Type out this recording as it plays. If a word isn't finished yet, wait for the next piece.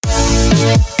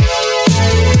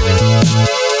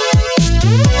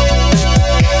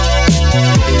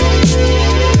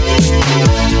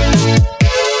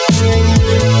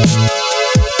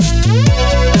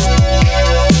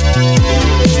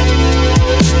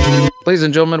Ladies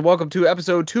and gentlemen, welcome to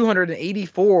episode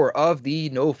 284 of the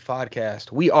No Podcast.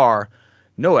 We are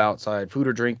No Outside Food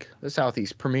or Drink, the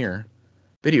Southeast premier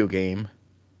video game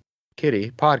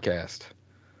kitty podcast.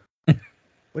 What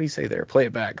do you say there? Play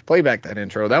it back. Play back that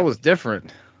intro. That was different.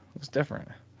 It was different.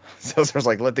 So I was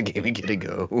like, let the gaming kitty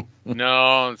go.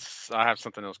 No, I have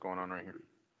something else going on right here.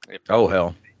 Oh,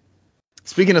 hell.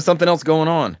 Speaking of something else going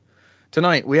on,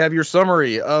 tonight we have your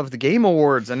summary of the Game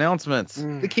Awards announcements.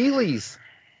 The Keeleys.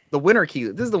 The winter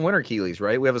Keeleys. This is the winter Keeleys,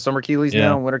 right? We have a summer Keeleys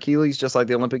now, winter Keeleys, just like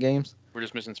the Olympic Games. We're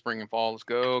just missing spring and fall. Let's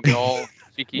go. Get all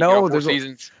cheeky. No, there's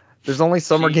seasons. There's only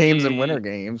summer games and winter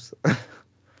games.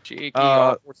 Cheeky,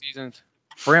 all 4 seasons.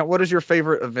 Brant, what is your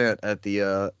favorite event at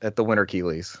the winter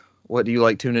Keeleys? What do you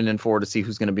like tuning in for to see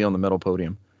who's going to be on the medal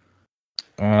podium?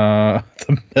 The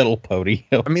medal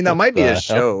podium. I mean, that might be a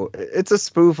show. It's a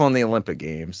spoof on the Olympic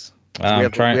Games. We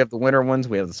have the winter ones.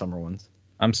 We have the summer ones.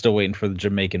 I'm still waiting for the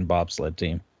Jamaican bobsled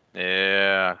team.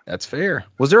 Yeah. That's fair.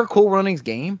 Was there a Cool Runnings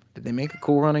game? Did they make a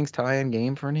Cool Runnings tie-in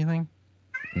game for anything?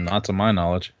 Not to my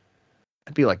knowledge.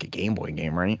 That'd be like a Game Boy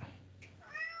game, right?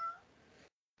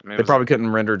 I mean, They probably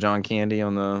couldn't render John Candy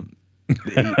on the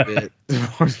 8-bit.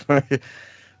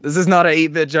 This is not an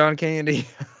 8-bit John Candy.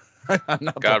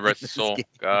 God rest his soul.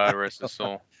 God rest his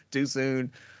soul. Too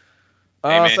soon.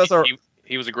 Hey, man, so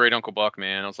he was a great Uncle Buck,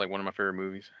 man. That was like one of my favorite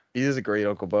movies. He is a great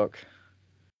Uncle Buck.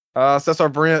 Cesar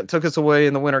Brent took us away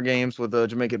in the winter games with the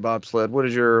Jamaican bobsled. What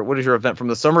is your event from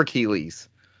the summer Keeleys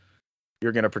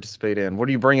you're going to participate in? What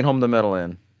are you bringing home the medal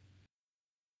in?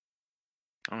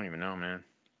 I don't even know, man.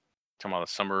 Talking about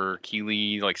the summer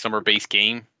Keeley, like summer base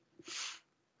game,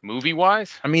 movie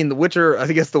wise. I mean, The Witcher. I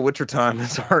guess The Witcher time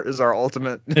is our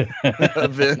ultimate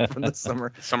event from the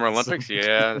summer. Summer Olympics,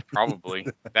 yeah, probably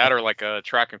that or like a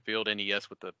track and field NES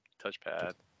with the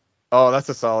touchpad. Oh, that's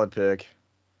a solid pick.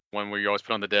 One where you always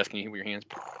put on the desk and you hit with your hands.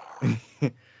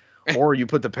 Or you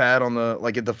put the pad on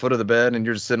at the foot of the bed and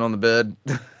you're just sitting on the bed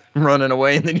running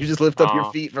away, and then you just lift up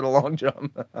your feet for the long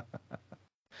jump.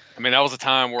 I mean, that was a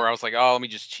time where I was like, oh, let me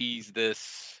just cheese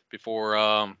this before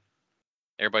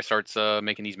everybody starts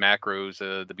making these macros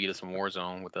to beat us in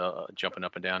Warzone with jumping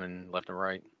up and down and left and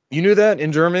right. You knew that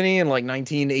in Germany in like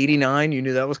 1989? You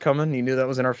knew that was coming? You knew that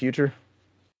was in our future?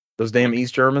 Those damn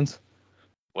East Germans?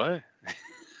 What?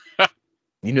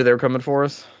 You knew they were coming for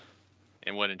us?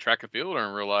 And what, in track and field or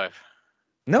in real life?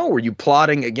 No, were you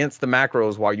plotting against the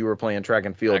macros while you were playing track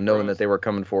and field, knowing that they were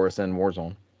coming for us in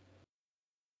Warzone?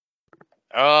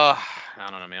 I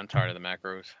don't know, man. I'm tired of the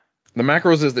macros. The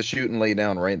macros is the shoot and lay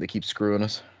down, right? They keep screwing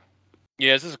us.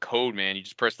 Yeah, this is a code, man. You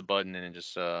just press the button and it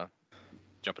just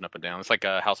jumping up and down. It's like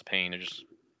a House of Pain. They're just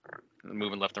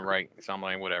moving left and right. So I'm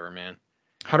like, whatever, man.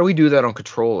 How do we do that on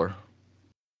controller?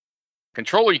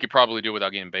 Controller, you could probably do without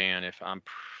getting banned. If I'm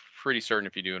pretty certain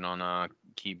if you do it on a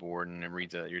keyboard and it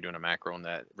reads that you're doing a macro on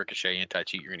that ricochet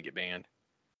anti-cheat, you're gonna get banned.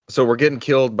 So we're getting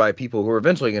killed by people who are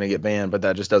eventually gonna get banned, but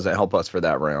that just doesn't help us for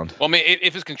that round. Well, I mean,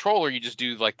 if it's controller, you just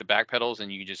do like the back pedals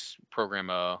and you just program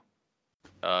a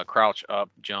crouch up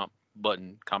jump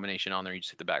button combination on there. You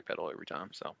just hit the back pedal every time.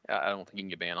 So I don't think you can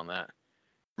get banned on that.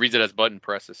 Reads it as button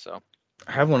presses. So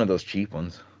I have one of those cheap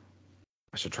ones.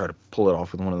 I should try to pull it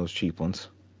off with one of those cheap ones.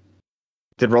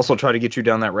 Did Russell try to get you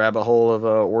down that rabbit hole of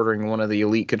ordering one of the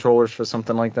Elite controllers for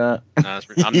something like that? No,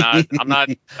 I'm not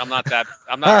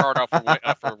hard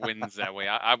off for wins that way.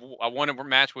 I won a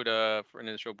match with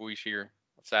Fernando Buish here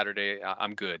Saturday.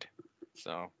 I'm good.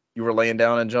 So you were laying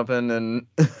down and jumping and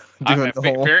doing the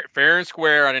whole fair and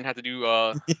square. I didn't have to do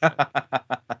no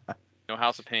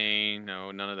House of Pain,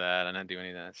 no none of that. I didn't do any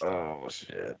of that. So. Oh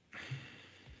shit!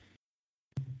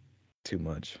 Too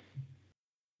much.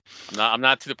 I'm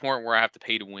not to the point where I have to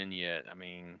pay to win yet. I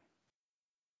mean,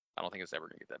 I don't think it's ever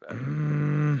gonna get that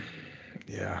bad.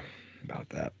 Yeah, about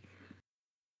that.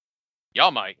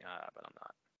 Y'all might, but I'm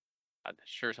not. I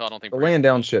sure as hell don't think. The laying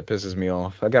down shit pisses me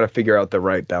off. I got to figure out the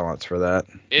right balance for that.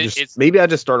 It's maybe I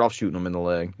just start off shooting them in the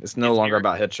leg. It's no longer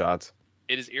about headshots.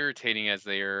 It is irritating as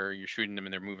you're shooting them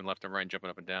and they're moving left and right and jumping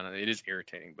up and down. It is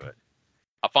irritating, but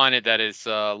I find that is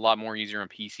a lot more easier on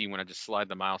PC when I just slide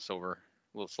the mouse over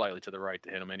a little slightly to the right to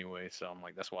hit them anyway. So I'm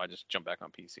like, that's why I just jump back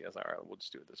on PC. I was like, all right, we'll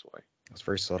just do it this way. That's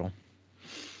very subtle.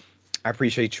 I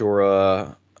appreciate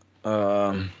your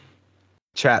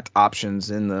chat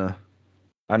options in the.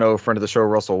 I know a friend of the show,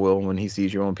 Russell, will when he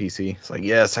sees you on PC. It's like,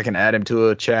 yes, I can add him to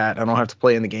a chat. I don't have to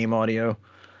play in the game audio.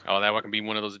 Oh, that one can be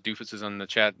one of those doofuses on the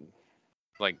chat.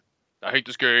 Like, I hate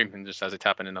this game, and just as they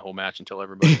tapping in the whole match until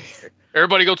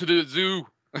everybody go to the zoo.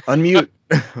 Unmute.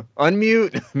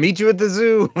 Unmute. Meet you at the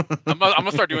zoo. I'm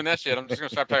gonna start doing that shit. I'm just gonna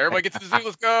start telling everybody get to the zoo.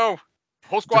 Let's go.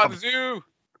 Whole squad at the zoo.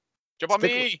 Jump on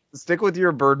me. Stick with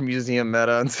your bird museum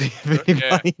meta and see if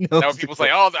anybody knows. Now when people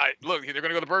say, "Oh, look, they're gonna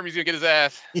go to the bird museum and get his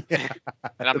ass," Yeah.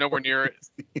 and I'm nowhere near it.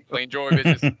 Playing Joy,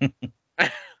 bitches.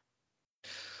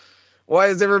 Why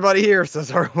is everybody here,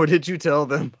 Cesar? What did you tell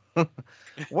them?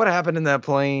 What happened in that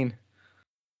plane?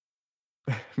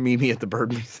 Meet me at the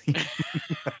bird museum.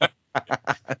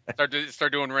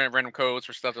 Start doing random codes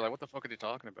for stuff. They're like, "What the fuck are they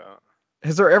talking about?"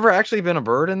 Has there ever actually been a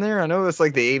bird in there? I know it's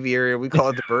like the aviary. We call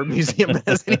it the bird museum. But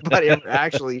has anybody ever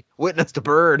actually witnessed a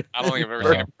bird? I don't think I've ever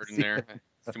seen a bird in there.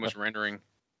 It's too much rendering.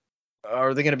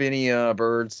 Are there going to be any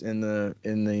birds in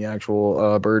the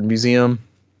actual bird museum?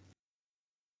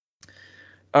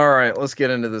 All right, let's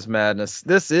get into this madness.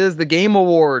 This is the Game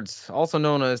Awards, also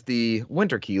known as the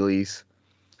Winter Keeleys.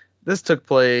 This took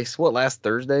place last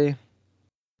Thursday,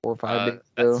 4 or 5 days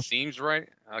ago. That seems right,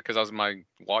 because my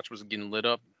watch was getting lit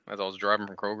up as I was driving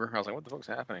from Kroger. I was like, "What the fuck's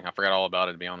happening?" I forgot all about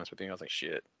it, to be honest with you. I was like,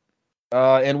 "Shit."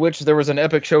 In which there was an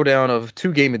epic showdown of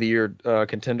 2 Game of the Year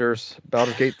contenders,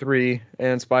 Baldur's Gate 3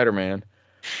 and Spider-Man.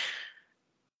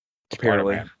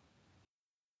 Apparently.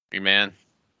 Man.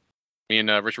 Me and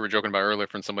Richard were joking about earlier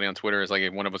from somebody on Twitter. It's like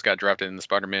if one of us got drafted in the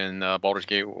Spider-Man Baldur's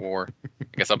Gate War. I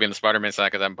guess I'll be in the Spider-Man side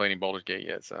because I haven't played any Baldur's Gate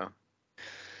yet. So.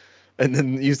 And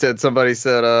then somebody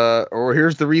said, or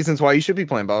here's the reasons why you should be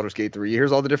playing Baldur's Gate 3.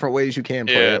 Here's all the different ways you can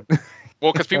play it.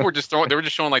 Well, because people were just showing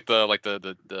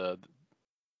the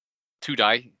two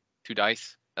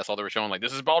dice. That's all they were showing. Like,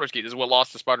 this is Baldur's Gate. This is what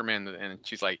lost to Spider-Man. And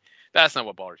she's like, that's not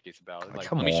what Baldur's Gate's about.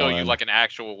 Like, let me show you like an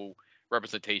actual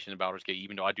representation of Baldur's Gate,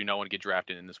 even though I do not want to get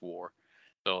drafted in this war.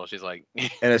 So she's like,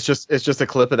 and it's just a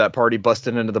clip of that party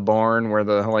busting into the barn where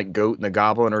the goat and the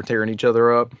goblin are tearing each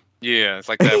other up. Yeah, it's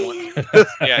like that one.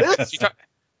 Yeah,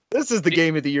 this is the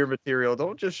Game of the Year material.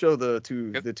 Don't just show the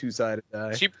two-sided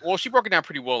die. She broke it down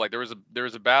pretty well. Like there was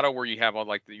a battle where you have all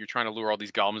you're trying to lure all these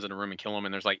goblins in a room and kill them,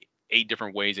 and there's like 8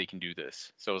 different ways they can do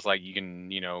this. So it's like you can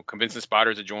convince the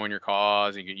spiders to join your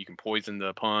cause. You can poison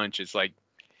the punch. It's like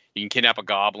you can kidnap a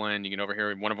goblin. You can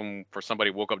overhear one of them for somebody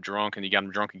woke up drunk and you got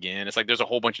him drunk again. It's like there's a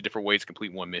whole bunch of different ways to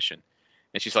complete one mission.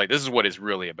 And she's like, this is what it's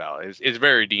really about. It's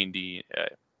very D&D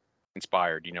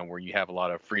inspired, where you have a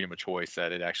lot of freedom of choice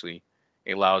that it actually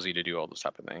allows you to do all those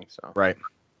type of things. So. Right.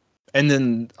 And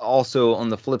then also on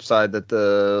the flip side that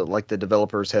the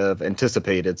developers have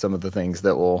anticipated some of the things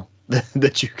that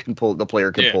the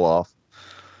player can pull off.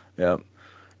 Yeah.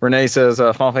 Renee says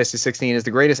Final Fantasy 16 is the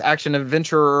greatest action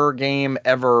adventure game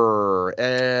ever.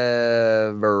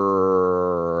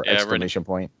 Yeah, exclamation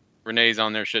point. Renee's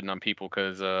on there shitting on people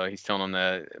because he's telling them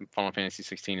that Final Fantasy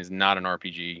 16 is not an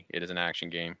RPG. It is an action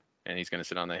game. And he's going to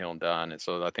sit on the hill and die on it.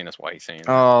 So I think that's why he's saying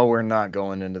that. Oh, we're not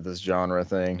going into this genre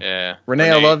thing. Yeah. Renee,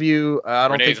 I love you. I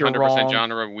don't Renee's think you're 100% wrong.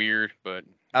 Genre weird, but.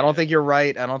 I don't think you're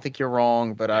right. I don't think you're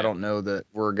wrong, but I don't know that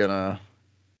we're going to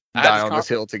die on this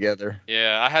hill together.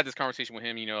 Yeah, I had this conversation with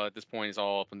him. At this point, it's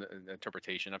all up in the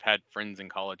interpretation. I've had friends in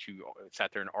college who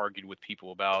sat there and argued with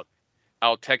people about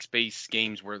how text-based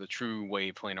games were the true way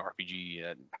of playing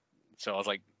RPG. So I was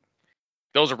like,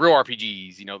 those are real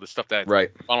RPGs. The stuff that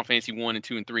Final Fantasy 1 and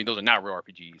 2 and 3, those are not real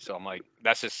RPGs. So I'm like,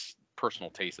 that's just personal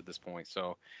taste at this point.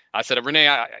 So I said,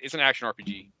 Renee, it's an action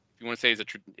RPG. If you want to say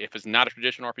if it's not a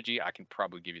traditional RPG, I can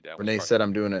probably give you that. Renee said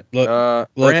I'm doing it. Look,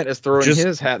 Brant is throwing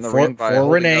his hat in the ring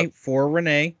for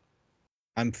Renee.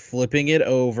 I'm flipping it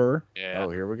over. Yeah. Oh,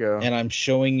 here we go. And I'm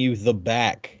showing you the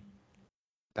back.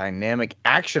 Dynamic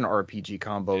action RPG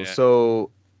combo. Yeah.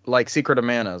 So like Secret of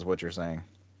Mana is what you're saying.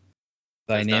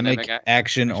 Dynamic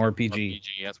action RPG.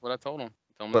 That's what I told him.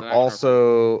 But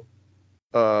also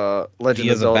Legend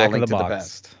of Zelda Link to the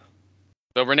Past.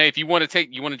 So Renee, if you want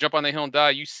to jump on the hill and die,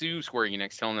 you sue Square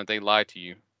Enix, telling them that they lied to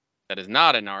you. That is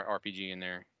not an RPG in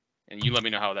there, and you let me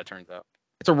know how that turns out.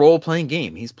 It's a role-playing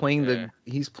game. He's playing the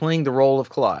role of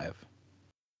Clive.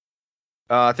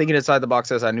 Thinking Inside the Box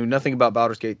says I knew nothing about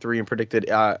Baldur's Gate 3 and predicted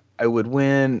I would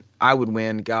win.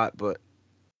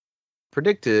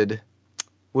 Predicted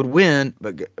would win,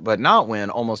 but not win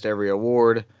almost every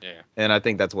award. Yeah. And I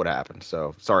think that's what happened.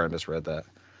 So sorry I misread that.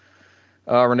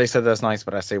 Renee said that's nice,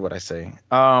 but I say what I say.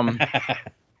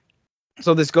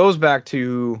 So this goes back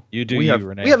to Renee. We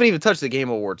haven't even touched the Game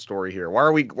Award story here. Why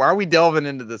are we delving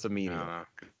into this immediately?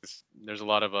 There's a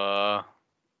lot of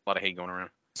hate going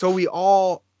around. So we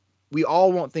all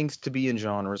want things to be in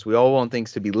genres. We all want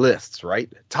things to be lists,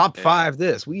 right? Top 5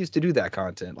 this. We used to do that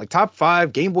content. Like top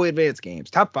 5 Game Boy Advance games,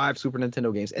 top 5 Super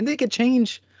Nintendo games. And they could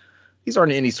change. These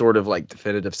aren't any sort of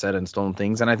definitive set in stone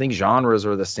things. And I think genres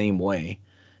are the same way.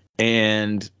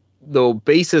 And the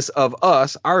basis of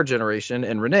us, our generation,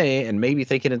 and Renee, and maybe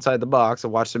Thinking Inside the Box,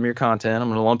 and watch some of your content. I'm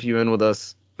going to lump you in with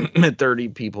us at 30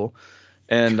 people.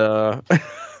 And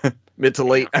mid to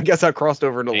late. I guess I crossed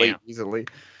over into late recently.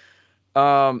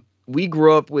 We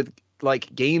grew up with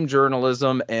like game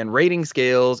journalism and rating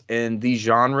scales and these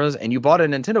genres, and you bought a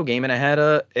Nintendo game and it had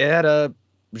a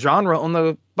genre on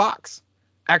the box.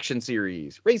 Action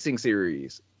series, racing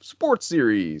series, sports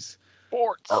series,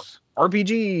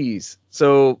 RPGs.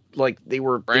 So like they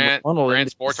were brand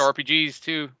sports RPGs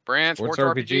too. Brand sports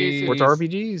RPGs. Sports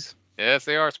RPGs. Yes,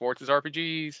 they are. Sports is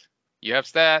RPGs. You have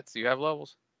stats, you have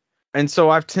levels. And so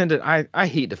I've tended, I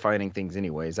hate defining things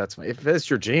anyways. If that's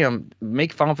your jam,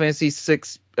 make Final Fantasy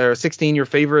 16 your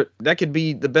favorite. That could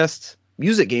be the best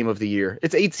music game of the year.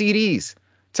 It's 8 CDs.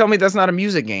 Tell me that's not a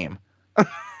music game.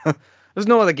 There's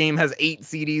no other game has 8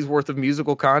 CDs worth of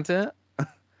musical content.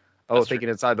 Thinking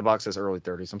Inside the Box is early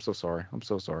 30s. I'm so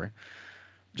sorry.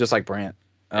 Just like Brant.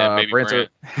 Yeah,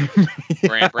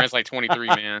 Brant's like 23,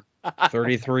 man.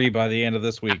 33 by the end of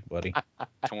this week, buddy.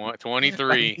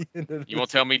 23. You won't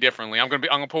tell me differently. I'm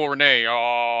gonna pull Renee. Oh,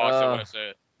 I said what I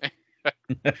said.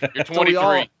 You're 23.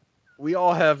 So we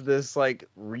all have this like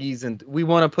reason. We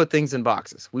want to put things in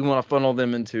boxes. We want to funnel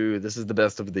them into this is the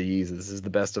best of these. This is the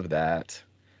best of that.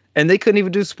 And they couldn't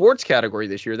even do sports category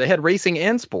this year. They had racing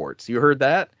and sports. You heard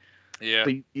that? Yeah.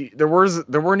 There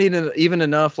weren't even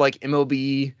enough like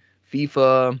MLB,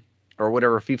 FIFA, or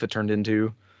whatever FIFA turned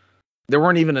into. There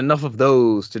weren't even enough of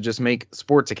those to just make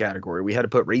sports a category. We had to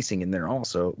put racing in there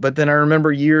also. But then I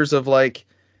remember years of like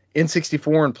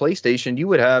N64 and PlayStation, you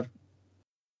would have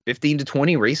 15 to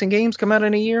 20 racing games come out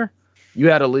in a year. You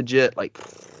had a legit like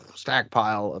stack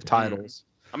pile of titles.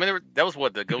 I mean, that was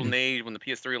what the golden age when the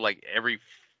PS3 like every.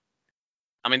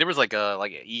 I mean, there was like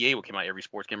EA would come out every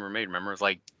sports game ever made. Remember, it was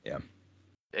like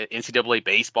NCAA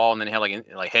baseball, and then they had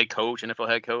like head coach, NFL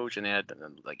head coach, and they had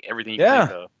like everything. You could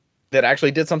think of. That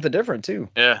actually did something different too.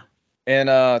 Yeah.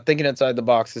 And Thinking Inside the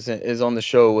Box is on the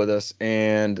show with us,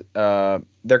 and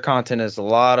their content is a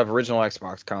lot of original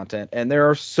Xbox content, and there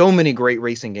are so many great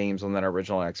racing games on that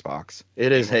original Xbox.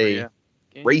 It is a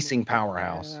racing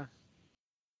powerhouse. Yeah.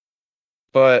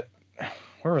 But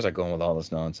where was I going with all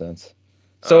this nonsense?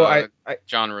 So I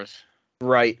genres.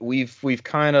 Right. We've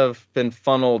kind of been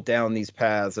funneled down these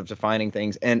paths of defining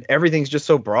things, and everything's just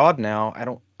so broad now. I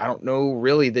don't know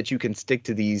really that you can stick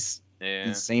to these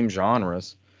same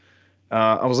genres.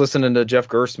 I was listening to Jeff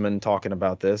Gerstmann talking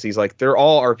about this. He's like, they're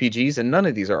all RPGs, and none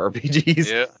of these are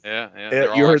RPGs.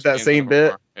 Yeah. You heard that same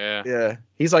bit? Yeah.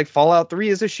 He's like, Fallout 3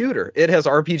 is a shooter. It has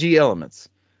RPG elements,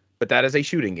 but that is a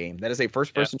shooting game. That is a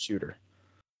first-person shooter.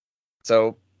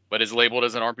 So. But it's labeled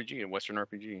as an RPG, a Western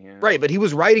RPG. Yeah. Right, but he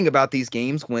was writing about these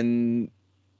games when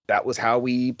that was how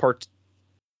we partaked.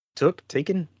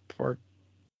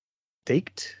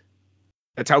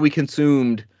 That's how we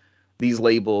consumed these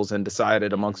labels and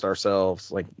decided amongst ourselves,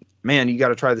 like, man, you got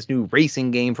to try this new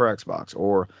racing game for Xbox,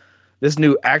 or this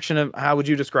new action. How would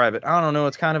you describe it? I don't know.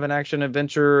 It's kind of an action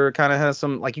adventure. Kind of has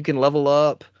some, like, you can level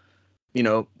up. You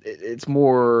know, it's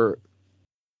more.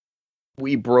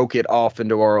 We broke it off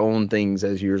into our own things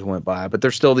as years went by, but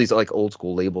there's still these like old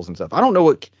school labels and stuff. I don't know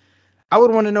what I would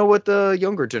want to know what the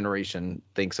younger generation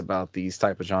thinks about these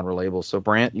type of genre labels. So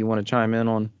Brant, you want to chime in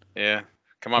on? Yeah,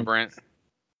 come on, Brant.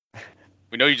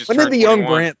 We know you just. When did the young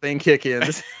Brant thing kick in?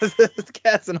 This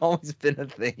hasn't always been a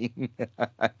thing.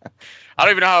 I don't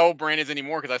even know how old Brant is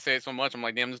anymore because I say it so much. I'm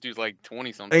like, damn, this dude's like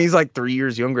 20 something. He's like 3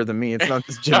 years younger than me. It's not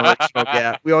this generational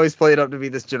gap. We always play it up to be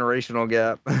this generational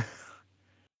gap.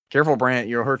 Careful, Brant,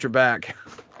 you'll hurt your back.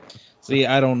 See,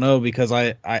 I don't know because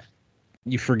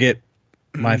you forget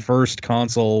my first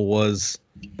console was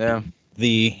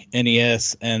the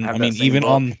NES, and I mean even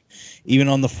on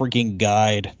the freaking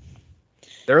guide.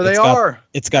 There they are.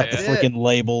 It's got the freaking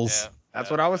labels. Yeah. That's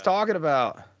what I was talking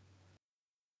about.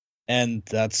 And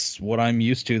that's what I'm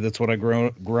used to. That's what I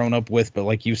grown up with. But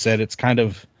like you said, it's kind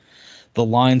of the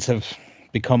lines have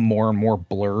become more and more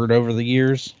blurred over the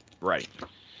years. Right.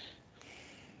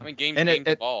 I mean, games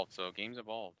evolve.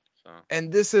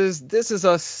 And this is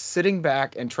us sitting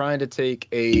back and trying to take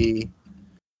a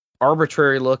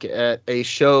arbitrary look at a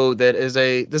show that is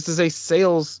a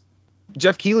sales.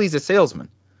 Jeff Keighley's a salesman.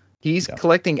 He's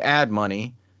collecting ad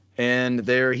money, and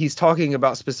he's talking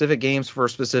about specific games for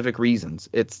specific reasons.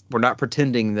 We're not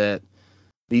pretending that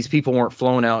these people weren't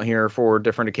flown out here for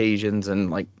different occasions, and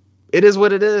like it is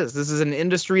what it is. This is an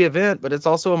industry event, but it's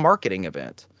also a marketing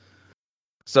event.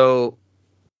 So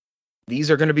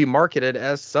these are going to be marketed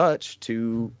as such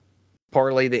to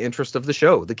parlay the interest of the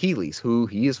show, the Keighley's, who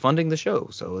he is funding the show.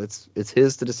 So it's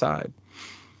his to decide.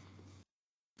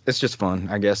 It's just fun,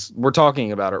 I guess. We're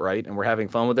talking about it, right? And we're having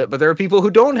fun with it. But there are people who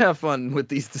don't have fun with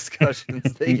these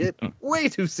discussions. They get way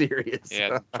too serious.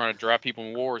 Yeah, trying to draft people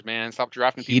in wars, man. Stop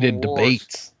drafting people Heated in wars.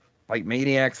 debates. like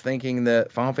maniacs thinking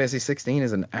that Final Fantasy 16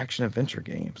 is an action adventure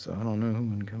game. So I don't know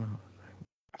who would come out.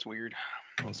 That's weird.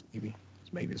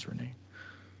 Maybe it's Renee.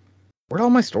 Where'd all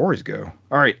my stories go?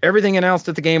 All right, everything announced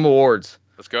at the Game Awards.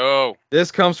 Let's go.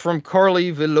 This comes from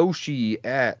Carly Veloci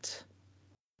at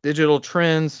Digital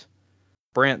Trends.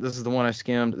 Brant, this is the one I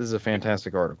skimmed. This is a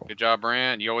fantastic article. Good job,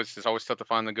 Brant. It's always tough to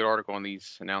find the good article on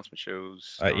these announcement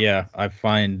shows. Yeah,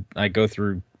 I go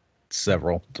through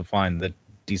several to find the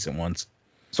decent ones.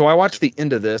 So I watched the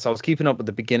end of this. I was keeping up with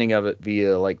the beginning of it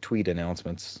via like tweet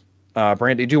announcements.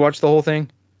 Brant, did you watch the whole thing?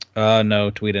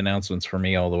 No, tweet announcements for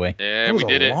me all the way. Yeah, we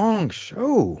did it. It was a long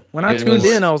show. When I tuned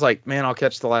in, I was like, man, I'll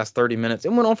catch the last 30 minutes.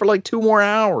 It went on for like 2 more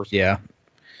hours. Yeah.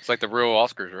 It's like the real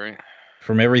Oscars, right?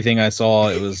 From everything I saw,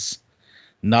 it was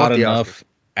not enough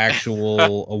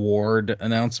actual award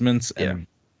announcements, and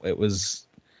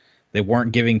they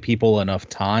weren't giving people enough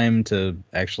time to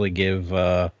actually give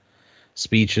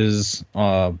speeches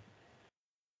out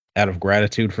of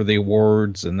gratitude for the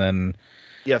awards, and then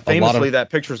famously that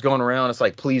picture's going around. It's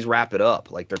like, please wrap it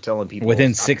up. Like they're telling people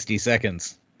within 60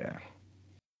 seconds.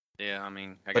 Yeah, I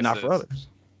mean, I but guess not for others.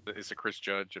 It's a Chris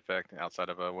Judge effect outside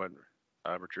of what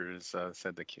Richard has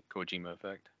said, the Kojima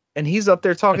effect. And he's up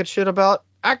there talking shit about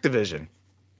Activision.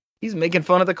 He's making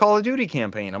fun of the Call of Duty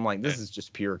campaign. I'm like, this is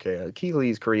just pure chaos.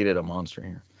 Keighley's created a monster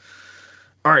here.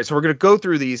 All right, so we're going to go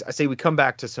through these. I say we come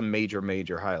back to some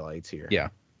major highlights here. Yeah.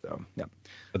 So, yeah.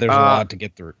 But there's a lot to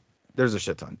get through. There's a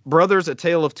shit ton. Brothers, A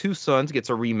Tale of Two Sons gets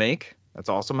a remake. That's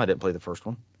awesome. I didn't play the first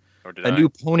one. New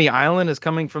Pony Island is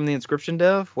coming from the Inscription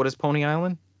dev. What is Pony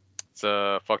Island? It's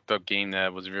a fucked up game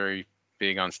that was very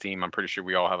big on Steam. I'm pretty sure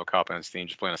we all have a copy on Steam.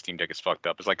 Just playing on Steam Deck is fucked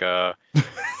up. It's like a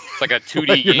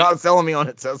 2D You're game. not selling me on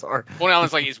it, Cesar. Pony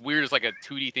Island's like, it's weird. It's like a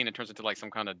 2D thing that turns into like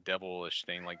some kind of devilish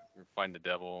thing. Like you're fighting the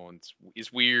devil, and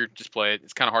it's weird. Just play it.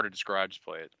 It's kind of hard to describe. Just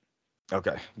play it.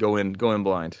 Okay, go in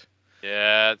blind.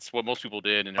 Yeah, it's what most people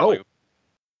did. And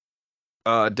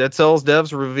Dead Cells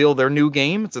devs reveal their new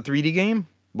game. It's a 3D game.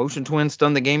 Motion Twin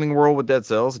stunned the gaming world with Dead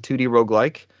Cells, a 2D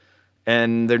roguelike.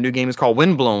 And their new game is called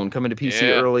Windblown, coming to PC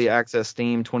Early Access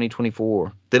Steam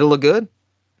 2024. Did it look good?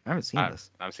 I haven't seen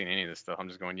this. I haven't seen any of this stuff. I'm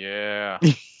just going, yeah.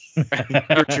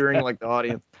 You're cheering like the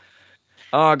audience.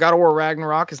 God of War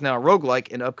Ragnarok is now a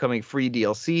roguelike and upcoming free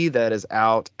DLC that is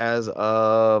out as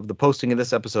of the posting of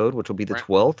this episode, which will be the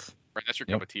 12th. Right, that's your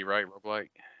cup of tea, right? Roguelike?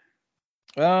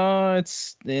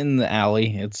 It's in the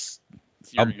alley. It's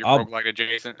your roguelike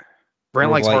adjacent.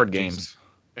 Brent likes hard games.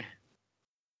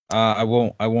 I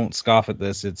won't scoff at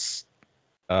this. It's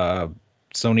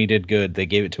Sony did good. They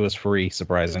gave it to us free,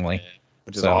 surprisingly,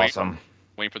 which is awesome.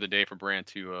 Waiting for the day for Brand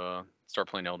to start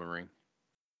playing Elden Ring.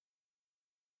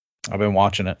 I've been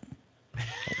watching it.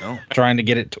 Trying to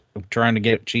get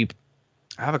it cheap.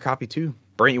 I have a copy too.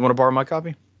 Brent, you want to borrow my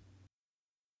copy?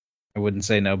 I wouldn't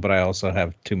say no, but I also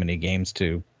have too many games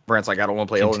to. Brent's like, I don't want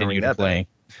to play Elden Ring.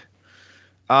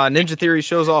 Ninja Theory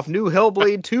shows off new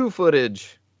Hellblade 2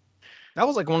 footage. That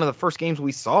was like one of the first games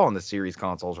we saw on the series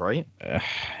consoles, right?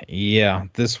 Yeah,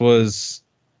 this was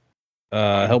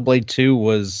Hellblade 2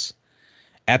 was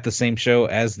at the same show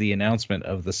as the announcement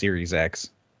of the Series X.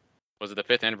 Was it the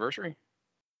 5th anniversary?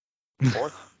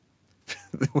 4th?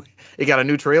 It got a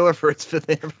new trailer for its 4th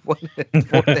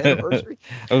anniversary.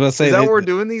 I was gonna say, is that what we're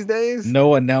doing these days?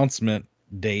 No announcement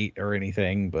date or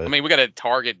anything, but I mean, we got a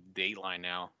target date line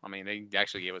now. I mean, they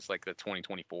actually gave us like the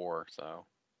 2024. So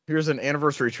here's an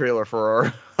anniversary trailer for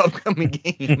our upcoming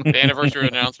game. The anniversary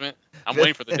announcement. I'm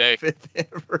waiting for the day. 5th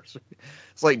anniversary.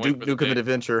 It's like Duke Nukem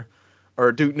Adventure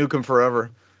or Duke Nukem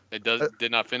Forever. It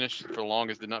did not finish for the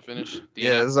longest. Did not finish.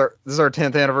 Yeah, this is our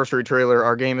 10th anniversary trailer.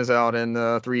 Our game is out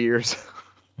in 3 years.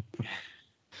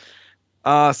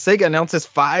 Sega announces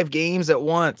 5 games at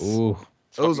once. Ooh.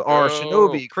 Those are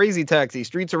Shinobi, Crazy Taxi,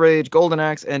 Streets of Rage, Golden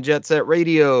Axe, and Jet Set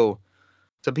Radio.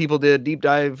 Some people did deep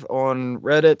dive on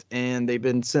Reddit, and they've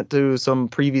been sent to some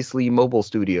previously mobile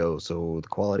studios. So the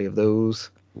quality of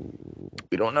those,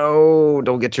 we don't know.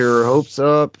 Don't get your hopes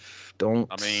up. Don't.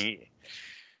 I mean,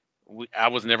 I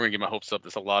was never gonna get my hopes up.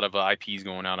 There's a lot of IPs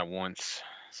going out at once.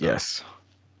 So. Yes.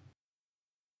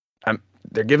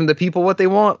 They're giving the people what they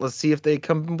want. Let's see if they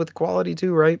come with quality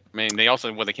too, right? I mean, they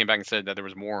came back and said that there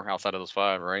was more outside of those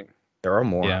 5, right? There are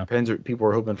more. Yeah. People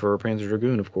are hoping for Panzer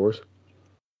Dragoon, of course.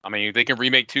 I mean, if they can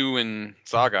remake 2 and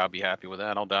Saga, I'll be happy with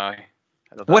that. I'll die.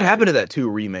 What happened to that 2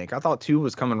 remake? I thought 2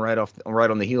 was coming right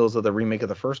on the heels of the remake of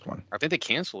the first one. I think they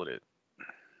canceled it.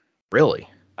 Really?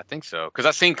 I think so. Because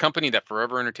that same company, that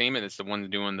Forever Entertainment, is the one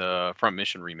doing the Front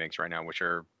Mission remakes right now, which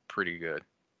are pretty good.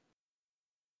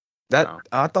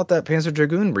 I thought that Panzer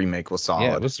Dragoon remake was solid.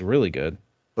 Yeah, it was really good.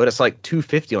 But it's like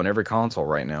 $250 on every console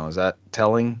right now. Is that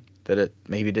telling that it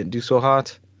maybe didn't do so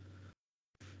hot?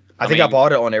 I think I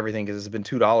bought it on everything because it's been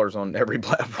 $2 on every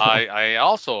platform. I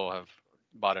also have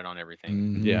bought it on everything.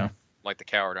 Mm-hmm. Yeah. Like the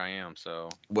coward I am. So.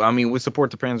 Well, I mean, we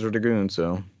support the Panzer Dragoon,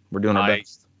 so we're doing our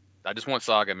best. I just want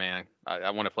Saga, man.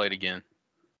 I want to play it again.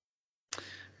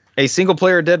 A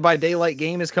single-player Dead by Daylight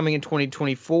game is coming in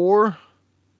 2024.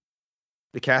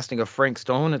 The casting of Frank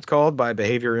Stone, it's called, by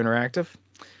Behavior Interactive.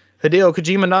 Hideo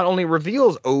Kojima not only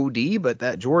reveals OD, but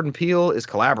that Jordan Peele is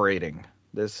collaborating.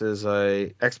 This is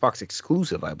a Xbox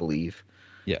exclusive, I believe.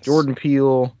 Yes. Jordan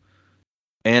Peele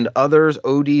and others.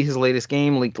 OD, his latest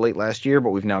game, leaked late last year, but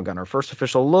we've now gotten our first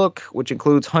official look, which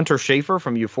includes Hunter Schafer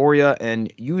from Euphoria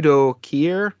and Yudo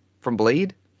Kier from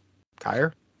Blade.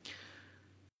 Kier.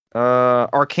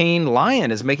 Arcane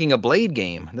Lion is making a Blade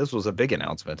game. This was a big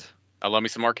announcement. I love me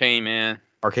some Arcane, man.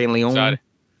 Arcane Leon. Excited.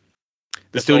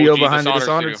 The studio behind the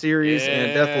Dishonored series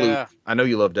and Deathloop. I know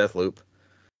you love Deathloop.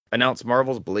 Announced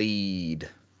Marvel's Blade.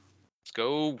 Let's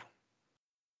go.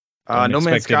 Don't No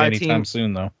Man's expect it Sky anytime team.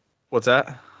 soon, though. What's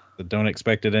that? But don't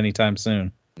expect it anytime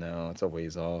soon. No, it's a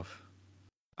ways off.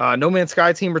 No Man's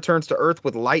Sky team returns to Earth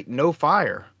with light, no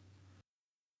fire.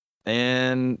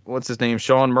 And what's his name?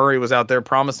 Sean Murray was out there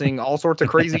promising all sorts of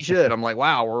crazy shit. I'm like,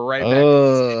 wow, we're right back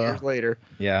 10 years later.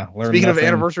 Yeah. Speaking of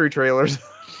anniversary trailers,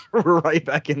 we're right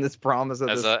back in this promise of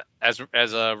as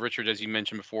Richard, as you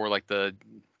mentioned before, like the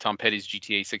Tom Petty's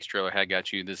GTA 6 trailer had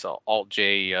got you. This Alt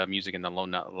J music and the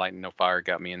Light and No Fire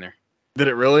got me in there. Did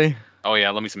it really? Oh yeah,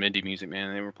 let me some indie music,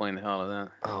 man. They were playing the hell out of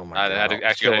that. Oh my god! I had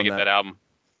to get that album.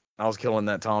 I was killing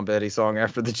that Tom Petty song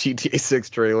after the GTA 6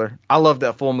 trailer. I love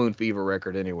that Full Moon Fever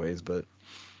record anyways, but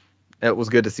it was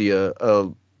good to see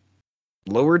a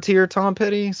lower tier Tom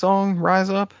Petty song rise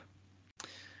up.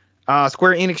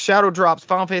 Square Enix Shadow drops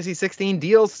Final Fantasy 16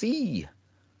 DLC.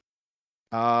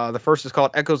 The first is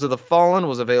called Echoes of the Fallen,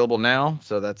 was available now,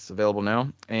 so that's available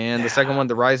now. And the second one,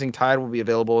 The Rising Tide, will be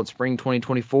available in spring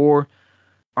 2024.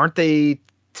 Aren't they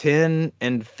 10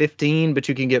 and 15, but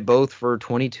you can get both for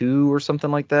 22 or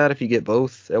something like that if you get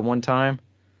both at one time?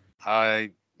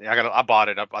 I bought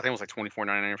it up. I think it was like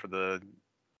 $24.99 for the.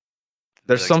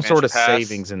 There's some sort of pass.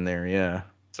 savings in there, yeah.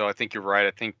 So I think you're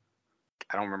right.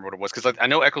 I don't remember what it was because I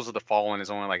know Echoes of the Fallen is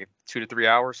only like 2 to 3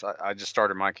 hours. I just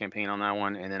started my campaign on that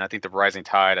one, and then I think the Rising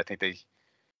Tide. I think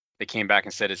they came back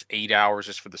and said it's 8 hours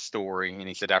just for the story, and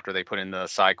he said after they put in the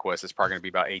side quest, it's probably going to be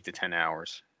about 8 to 10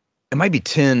 hours. It might be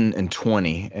 10 and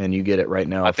 20, and you get it right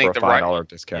now for a $5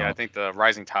 discount. Yeah, I think the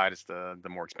Rising Tide is the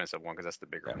more expensive one because that's the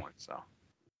bigger one. So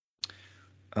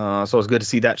it's good to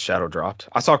see that shadow dropped.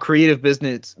 I saw Creative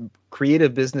Business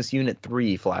Unit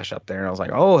 3 flash up there, and I was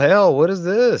like, oh hell, what is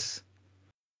this?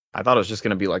 I thought it was just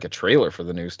going to be like a trailer for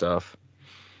the new stuff.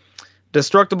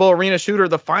 Destructible Arena Shooter,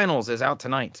 the finals, is out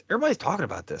tonight. Everybody's talking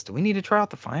about this. Do we need to try out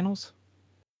the finals?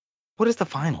 What is the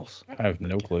finals? I have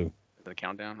no clue. The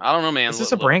countdown? I don't know, man. Is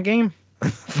this a brand game?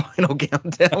 Final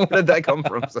countdown? Where did that come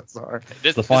from? So sorry.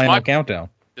 The final countdown.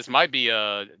 This might be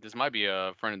a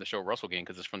friend of the show Russell game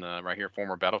because it's from the right here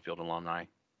former Battlefield alumni.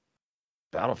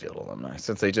 Battlefield alumni,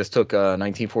 since they just took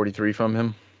 1943 from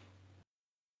him.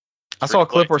 I saw a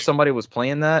clip where somebody was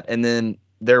playing that, and then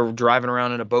they're driving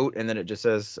around in a boat, and then it just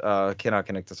says cannot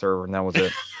connect the server, and that was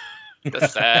it.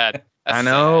 That's sad. I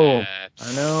know.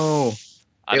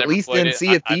 At least in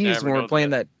Sea of Thieves, when we were playing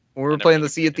that. When we were playing the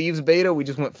Sea of Thieves beta, we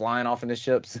just went flying off into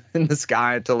ships in the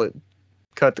sky until it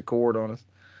cut the cord on us.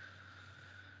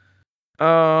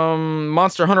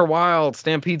 Monster Hunter Wild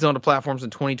stampedes onto platforms in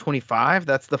 2025.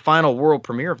 That's the final world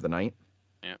premiere of the night.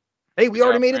 Yeah. Hey, we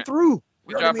already made it through.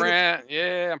 Good job, Brant.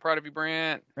 Yeah, I'm proud of you,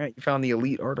 Brant. Right, you found the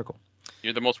elite article.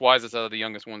 You're the most wisest out of the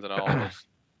youngest ones at all of us.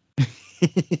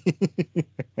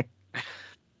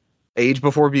 Age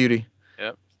before beauty.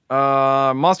 Yep.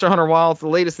 Monster Hunter Wild, the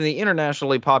latest in the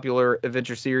internationally popular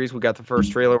adventure series. We got the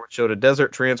first trailer, which showed a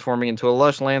desert transforming into a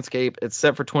lush landscape. It's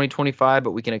set for 2025,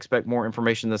 but we can expect more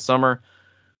information this summer.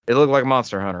 It looked like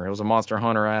Monster Hunter. It was a Monster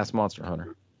Hunter-ass Monster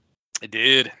Hunter. It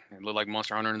did. It looked like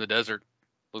Monster Hunter in the desert.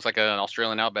 Looks like an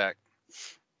Australian outback.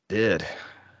 Did.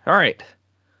 All right.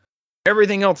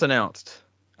 Everything else announced.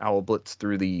 I will blitz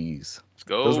through these. Let's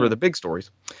go. Those were the big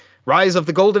stories. Rise of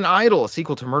the Golden Idol, a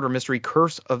sequel to Murder Mystery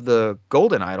Curse of the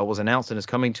Golden Idol, was announced and is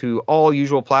coming to all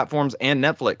usual platforms and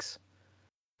Netflix.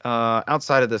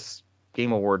 Outside of this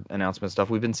Game Award announcement stuff,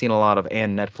 we've been seeing a lot of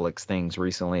and Netflix things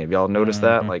recently. Have y'all noticed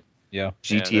that? Like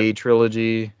GTA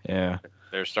trilogy? Yeah.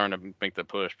 They're starting to make the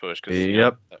push because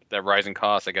that rising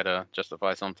cost, they got to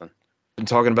justify something. Been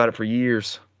talking about it for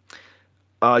years.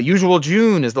 Usual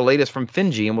June is the latest from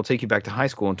Finji, and will take you back to high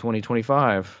school in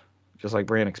 2025, just like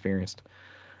Brand experienced.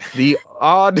 The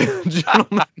Odd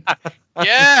Gentleman.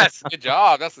 Yes, good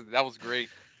job. That was great.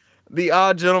 The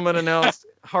Odd Gentleman announced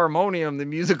Harmonium, the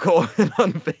musical, and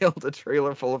unveiled a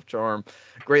trailer full of charm.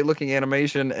 Great looking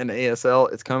animation and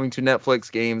ASL. It's coming to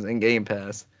Netflix, games, and Game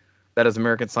Pass. That is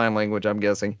American Sign Language, I'm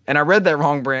guessing. And I read that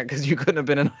wrong, Brant, because you couldn't have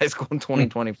been in high school in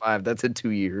 2025. That's in 2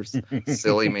 years.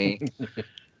 Silly me.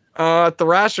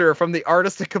 Thrasher, from the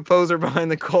artist and composer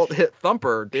behind the cult hit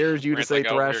Thumper, dares you to say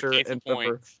Thrasher and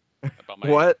Thumper.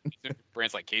 What?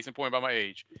 Brand's like, case in point about my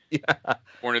age. Yeah.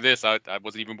 Born to this, I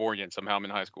wasn't even born yet. Somehow I'm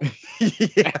in high school.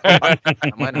 Yeah, I'm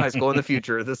in high school in the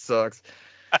future. This sucks.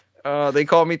 They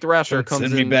call me Thrasher.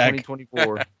 Comes in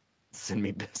 2024.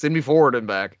 Send me forward and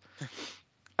back.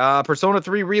 Persona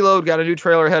 3 Reload got a new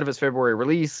trailer ahead of its February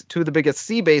release. Two of the biggest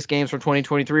sea-based games from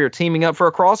 2023 are teaming up for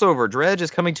a crossover. Dredge is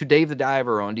coming to Dave the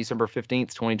Diver on December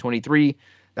 15th, 2023.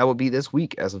 That will be this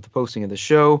week as of the posting of the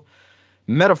show.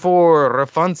 Metaphor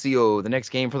Refancio, the next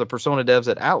game for the Persona devs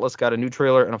at Atlas, got a new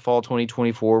trailer and a fall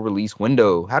 2024 release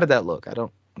window. How did that look? I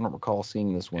don't recall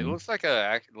seeing this one. It looks like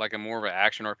a more of an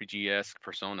action RPG-esque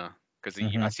Persona, because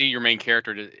I see your main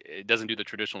character. It doesn't do the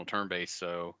traditional turn-based,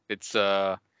 so it's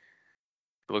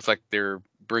it looks like they're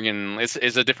bringing it's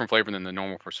a different flavor than the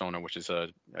normal Persona, which is a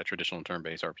traditional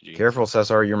turn-based RPG. Careful,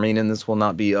 Cesar. Your main in this will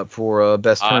not be up for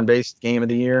best turn-based game of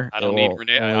the year. I don't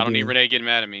need Renee getting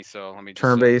mad at me, so let me just,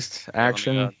 turn-based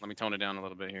action. Let me tone it down a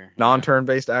little bit here.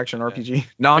 Non-turn-based action RPG.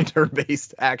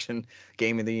 Non-turn-based action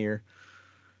game of the year.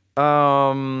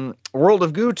 World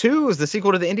of Goo 2 is the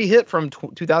sequel to the indie hit from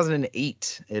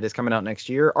 2008. It is coming out next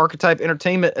year. Archetype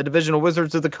Entertainment, a division of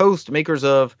Wizards of the Coast, makers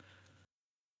of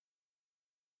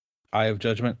Eye of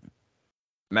Judgment,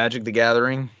 Magic the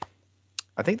Gathering.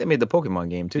 I think they made the Pokemon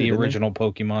game too. The original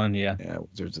Pokemon, yeah. Yeah,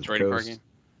 Wizards of the Trading card Coast.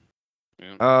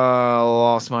 game. Yeah.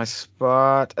 Lost my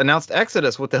spot. Announced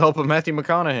Exodus with the help of Matthew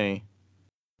McConaughey.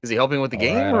 Is he helping with the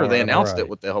game, or they announced it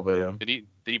with the help of him? Did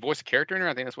he voice a character in there?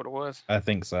 I think that's what it was. I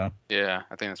think so. Yeah,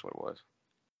 I think that's what it was.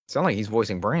 Sound like he's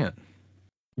voicing Brant.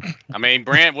 I mean,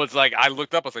 Brant was like, I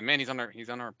looked up, I was like, man, he's on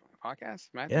our podcast,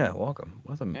 Matthew. Yeah, welcome,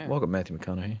 Matthew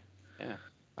McConaughey. Yeah.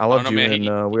 I loved you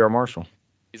in We Are Marshall.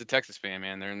 He's a Texas fan,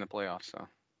 man. They're in the playoffs, so.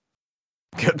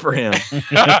 Good for him.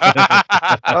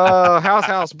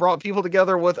 House brought people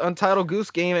together with Untitled Goose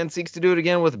Game and seeks to do it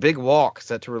again with Big Walk,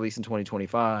 set to release in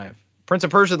 2025. Prince of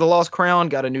Persia: The Lost Crown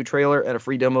got a new trailer and a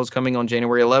free demos coming on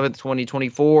January 11th,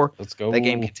 2024. Let's go. That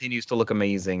game continues to look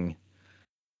amazing.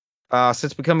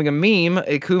 Since becoming a meme,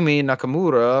 Ikumi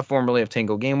Nakamura, formerly of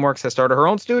Tango Gameworks, has started her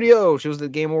own studio. She was at the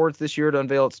Game Awards this year to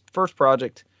unveil its first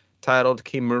project, titled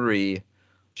Kimuri.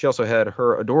 She also had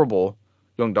her adorable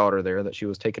young daughter there that she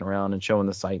was taking around and showing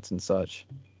the sights and such.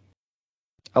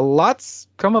 A lot's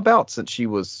come about since she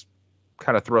was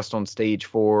kind of thrust on stage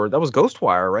for, that was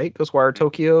Ghostwire, right? Ghostwire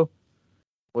Tokyo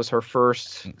was her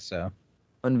first I think so.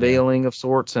 unveiling of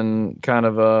sorts, and kind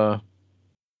of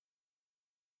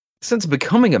since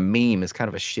becoming a meme is kind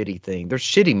of a shitty thing. There's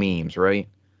shitty memes, right?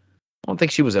 I don't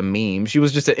think she was a meme. She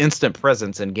was just an instant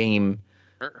presence in game.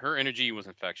 Her energy was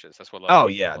infectious. That's what.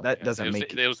 That doesn't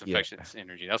make it was infectious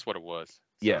energy. That's what it was. So.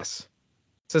 Yes.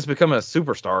 Since becoming a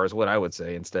superstar is what I would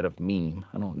say instead of meme.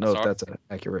 I don't know if that's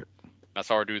accurate. I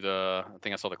saw her do I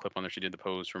think I saw the clip on there. She did the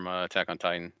pose from Attack on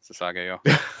Titan, Sasageyo.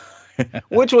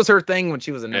 Which was her thing when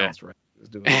she was announced, right? She was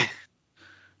doing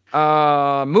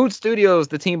Mood Studios,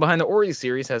 the team behind the Ori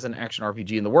series, has an action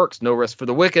RPG in the works. No Rest for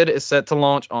the Wicked is set to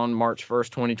launch on March 1st,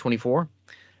 2024.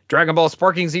 Dragon Ball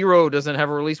Sparking Zero doesn't have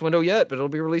a release window yet, but it'll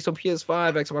be released on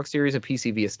PS5, Xbox Series, and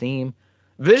PC via Steam.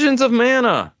 Visions of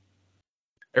Mana.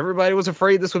 Everybody was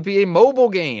afraid this would be a mobile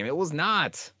game. It was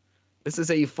not. This is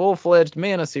a full-fledged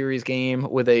Mana series game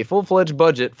with a full-fledged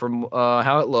budget from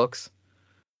how it looks.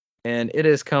 And it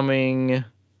is coming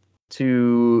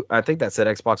to, I think that said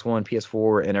Xbox One,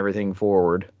 PS4, and everything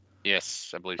forward.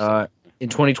 Yes, I believe so. In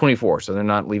 2024, so they're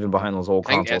not leaving behind those old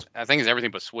consoles. I think it's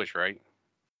everything but Switch, right?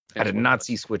 I did not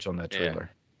see Switch on that trailer.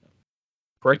 Yeah.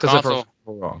 Correct us if I'm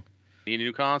wrong. Need a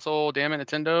new console, damn it,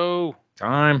 Nintendo.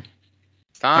 Time.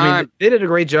 I mean, they did a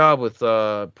great job with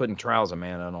putting Trials of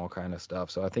Mana and all kind of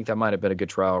stuff, so I think that might have been a good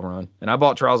trial run. And I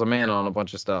bought Trials of Mana on a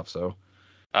bunch of stuff, so.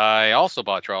 I also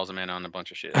bought Trials of Mana on a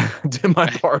bunch of shit. Did my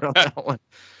part on that one.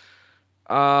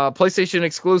 PlayStation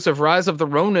exclusive Rise of the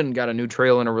Ronin got a new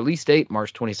trailer and a release date,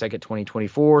 March 22nd,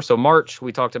 2024. So March,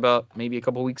 we talked about maybe a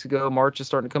couple weeks ago. March is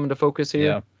starting to come into focus here.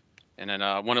 Yeah. And then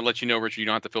I want to let you know, Richard, you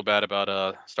don't have to feel bad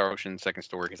about Star Ocean Second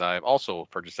Story, because I've also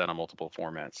purchased that on multiple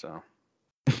formats, so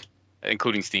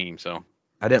including Steam. So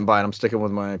I didn't buy it. I'm sticking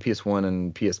with my PS1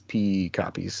 and PSP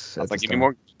copies. I was like, give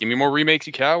me more remakes,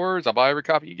 you cowards. I'll buy every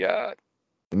copy you got.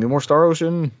 Give me more Star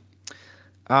Ocean.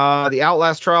 The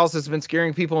Outlast Trials has been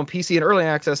scaring people on PC in early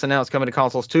access, and now it's coming to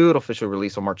consoles too. It'll officially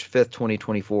release on March 5th,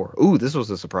 2024. Ooh, this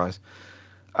was a surprise.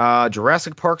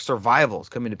 Jurassic Park Survival is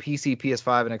coming to PC,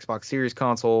 PS5, and Xbox Series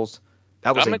consoles.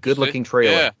 That was a good-looking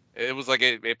trailer. Yeah, it was like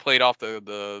it played off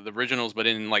the originals, but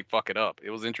didn't like fuck it up.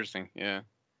 It was interesting. Yeah.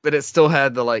 But it still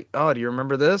had the like, oh, do you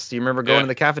remember this? Do you remember going to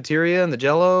the cafeteria and the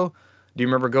Jello? Do you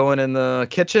remember going in the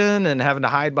kitchen and having to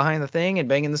hide behind the thing and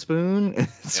banging the spoon?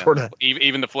 Sort of.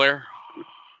 Even the flare.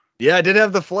 Yeah, I did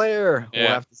have the flare. Yeah.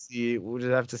 We'll have to see. We'll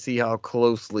just have to see how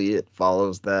closely it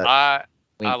follows that. I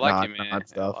like it, man.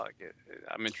 Stuff. I like it.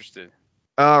 I'm interested.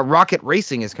 Rocket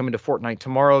Racing is coming to Fortnite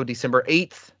tomorrow, December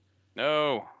 8th.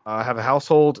 No. I have a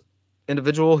household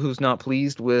individual who's not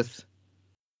pleased with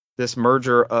this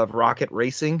merger of Rocket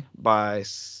Racing by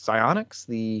Psyonix,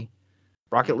 the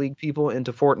Rocket League people,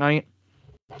 into Fortnite.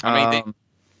 I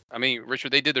mean,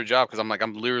 Richard, they did their job because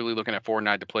I'm literally looking at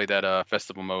Fortnite to play that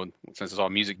festival mode since it's all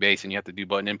music based and you have to do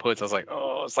button inputs. I was like,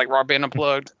 oh, it's like Rock Band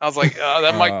Unplugged. I was like,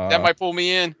 that might pull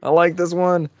me in. I like this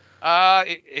one.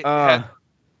 It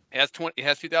has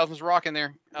 2000s rock in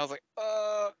there. I was like,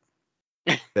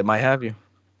 That might have you.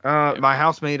 My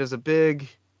housemate is a big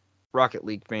Rocket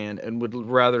League fan and would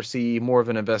rather see more of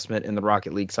an investment in the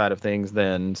Rocket League side of things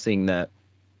than seeing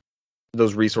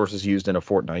those resources used in a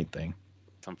Fortnite thing.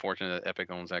 It's unfortunate that Epic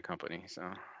owns that company, so.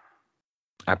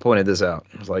 I pointed this out.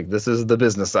 I was like, this is the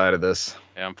business side of this.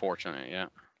 Yeah, unfortunate, yeah.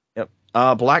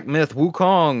 Yep. Black Myth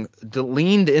Wukong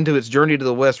leaned into its Journey to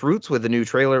the West roots with a new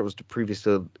trailer. It was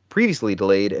previously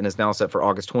delayed and is now set for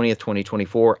August 20th,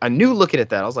 2024. I knew looking at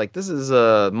that, I was like, this is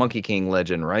a Monkey King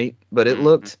Legend, right? But it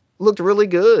looked really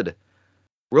good.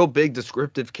 Real big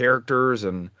descriptive characters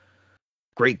and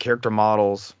great character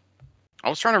models. I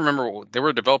was trying to remember. There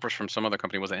were developers from some other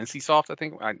company. Was it NCSoft? I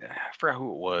think I forgot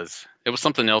who it was. It was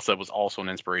something else that was also an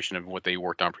inspiration of what they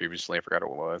worked on previously. I forgot who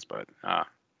it was, but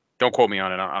don't quote me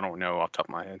on it. I don't know off the top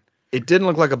of my head. It didn't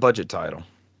look like a budget title.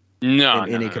 No,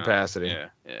 in any capacity.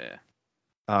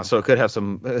 Yeah. So it could have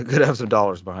some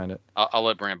dollars behind it. I'll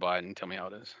let Brant buy it and tell me how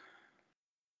it is.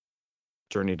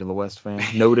 Journey to the West fan.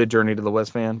 Noted Journey to the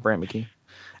West fan, Brant McKee.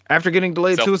 After getting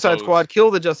delayed, Suicide Squad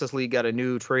Kill the Justice League got a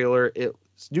new trailer.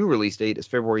 Its new release date is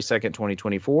February 2nd,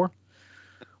 2024.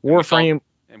 Warframe.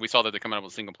 And we saw that they're coming out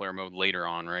with single player mode later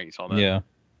on, right? You saw that? Yeah.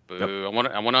 Boo.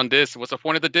 Yep. I want on disc. What's the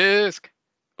point of the disc?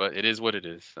 But it is what it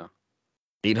is. So.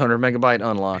 800 megabyte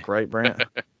unlock, right, Brant?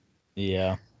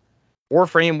 Yeah.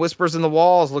 Warframe Whispers in the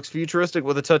Walls looks futuristic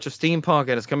with a touch of steampunk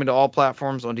and is coming to all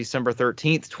platforms on December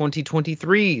 13th,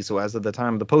 2023. So as of the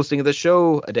time of the posting of this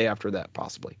show, a day after that,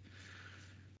 possibly.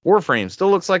 Warframe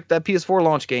still looks like that PS4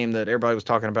 launch game that everybody was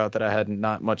talking about that I had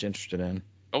not much interested in.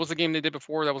 What was the game they did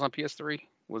before that was on PS3?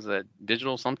 Was that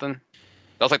Digital something?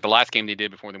 That was like the last game they did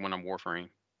before they went on Warframe.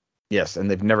 Yes, and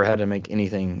they've never had to make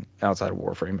anything outside of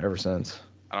Warframe ever since.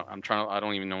 I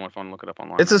don't even know if I want to look it up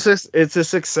online. It's a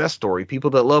success story.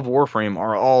 People that love Warframe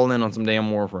are all in on some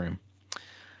damn Warframe.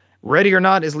 Ready or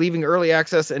Not is leaving early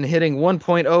access and hitting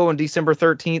 1.0 on December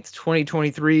 13th,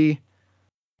 2023.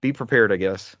 Be prepared, I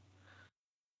guess.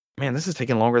 Man, this is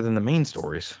taking longer than the main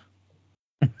stories.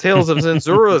 Tales of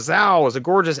Zenzura Zao is a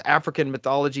gorgeous African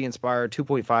mythology-inspired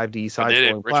 2.5D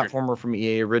side-scrolling platformer from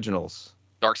EA Originals.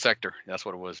 Dark Sector, that's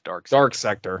what it was. Dark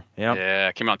Sector. Yeah. Yeah,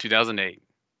 it came out in 2008.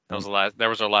 That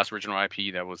was our last original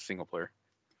IP that was single player.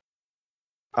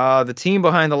 The team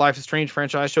behind the Life is Strange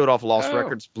franchise showed off Lost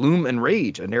Records Bloom and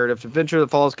Rage, a narrative adventure that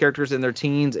follows characters in their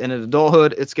teens and in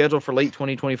adulthood. It's scheduled for late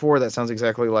 2024. That sounds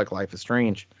exactly like Life is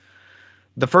Strange.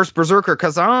 The first Berserker,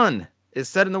 Kazan, is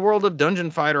set in the world of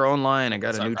Dungeon Fighter Online. I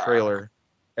got a new trailer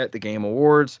at the Game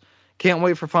Awards. Can't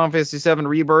wait for Final Fantasy VII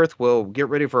Rebirth. We'll get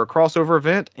ready for a crossover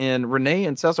event in Renee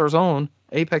and Cesar's own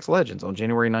Apex Legends on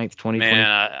January 9th, 2020. Man,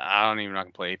 I don't even know I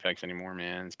can play Apex anymore,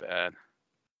 man. It's bad.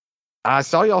 I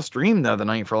saw y'all stream the other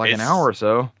night for like an hour or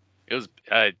so. It was.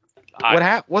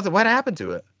 What happened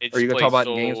to it? Are you gonna talk about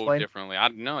games played differently?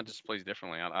 No, it just plays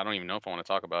differently. I don't even know if I want to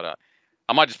talk about it.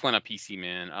 I might just play on PC,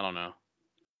 man. I don't know.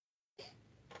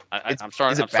 I'm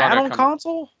starting. Is it bad on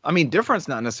console? I mean, different's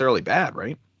not necessarily bad,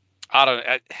 right? I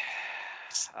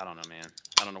don't know, man.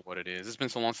 I don't know what it is. It's been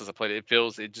so long since I played it.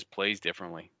 It just plays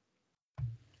differently.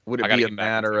 Would it be a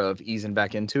matter of easing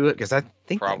back into it? Because I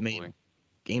think that made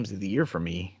Games of the Year for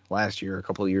me last year, a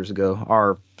couple of years ago.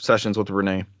 Our sessions with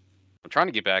Renee. I'm trying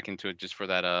to get back into it just for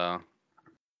that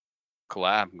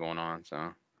collab going on.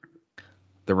 So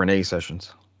the Renee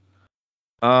sessions.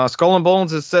 Skull and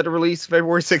Bones is set to release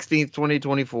February 16th,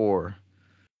 2024.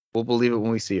 We'll believe it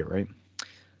when we see it, right?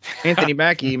 Anthony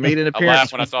Mackie made an appearance. I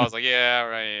laughed when I saw it. I was like, yeah,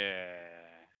 right, yeah.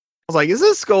 I was like, is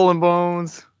this Skull and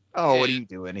Bones? Oh, what are you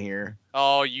doing here?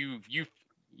 Oh, you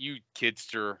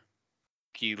kidster,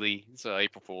 Keeley. It's an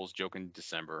April Fool's joke in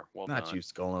December. Well Not done. you,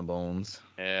 Skull and Bones.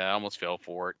 Yeah, I almost fell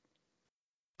for it.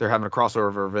 They're having a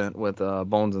crossover event with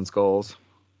Bones and Skulls.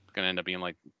 It's gonna end up being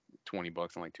like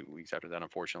 $20 in like 2 weeks after that.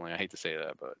 Unfortunately, I hate to say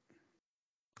that, but.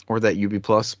 Or that UB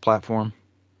Plus platform.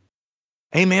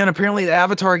 Hey man, apparently the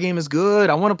Avatar game is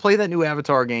good. I want to play that new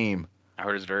Avatar game. I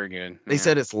heard it's very good. They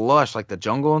said it's lush, like the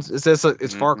jungle. It says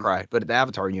it's Far Cry, but the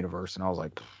Avatar universe. And I was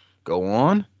like, go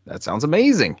on. That sounds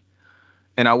amazing.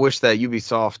 And I wish that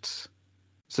Ubisoft's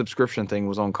subscription thing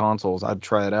was on consoles. I'd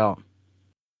try it out.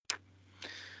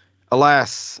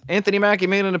 Alas, Anthony Mackie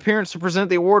made an appearance to present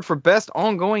the award for Best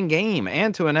Ongoing Game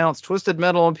and to announce Twisted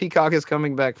Metal on Peacock is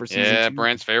coming back for season 2. Yeah,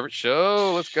 Brand's favorite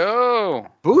show. Let's go.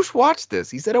 Boosh watched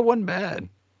this. He said it wasn't bad.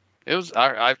 It was.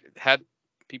 I've had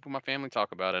people in my family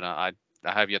talk about it. I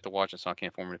have yet to watch it, so I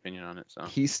can't form an opinion on it. So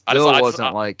he still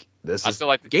wasn't like this is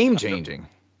game changing.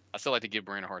 I still like to give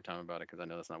Brand a hard time about it because I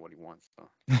know that's not what he wants.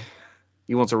 So.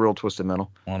 He wants a real Twisted Metal.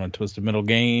 Want a Twisted Metal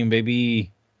game,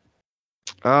 baby.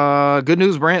 Good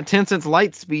news, Brant. Tencent's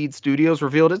Lightspeed Studios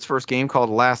revealed its first game called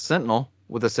Last Sentinel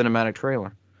with a cinematic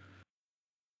trailer.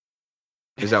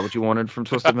 Is that what you wanted from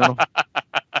Twisted Metal?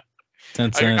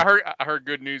 Tencent. I heard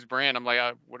good news, Brand. I'm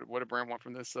like, what did Brand want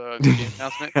from this game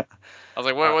announcement? I was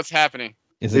like, what's happening?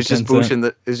 It's just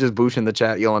Boosh in the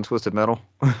chat yelling Twisted Metal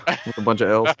with a bunch of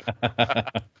L's.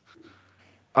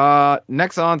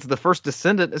 Nexon's The First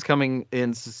Descendant is coming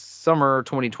in summer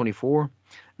 2024.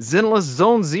 Zenless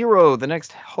Zone Zero, the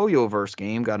next Hoyoverse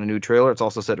game, got a new trailer. It's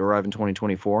also set to arrive in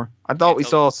 2024. I thought we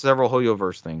saw several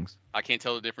Hoyoverse things. I can't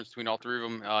tell the difference between all three of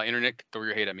them. Internet, throw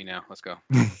your hate at me now. Let's go.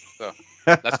 So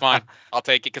that's fine. I'll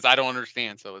take it because I don't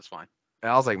understand, so it's fine.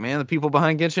 I was like, man, the people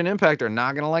behind Genshin Impact are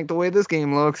not going to like the way this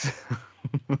game looks.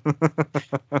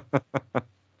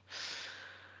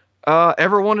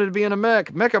 Ever wanted to be in a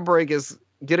mech? Mecha Break is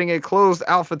getting a closed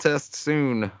alpha test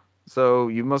soon. So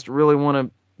you must really want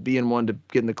to be in one to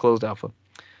get in the closed alpha.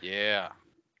 Yeah.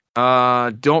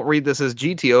 Don't read this as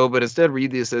GTO, but instead read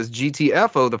this as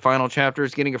GTFO. The final chapter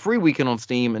is getting a free weekend on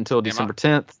Steam until December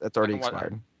 10th. That's already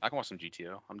expired. I can watch some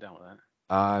GTO. I'm down with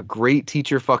that. Great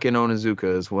teacher fucking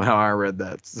Onizuka is how I read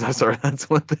that. Sorry, that's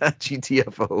what that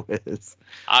GTFO is.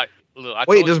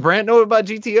 Wait, does Brant know about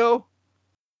GTO?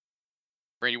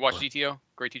 Brant, you watch GTO?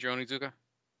 Great teacher Onizuka?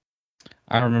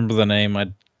 I remember the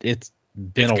name. It's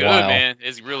been a good, while. Man.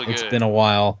 It's really good. It's been a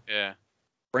while. Yeah.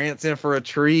 Brant's in for a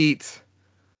treat.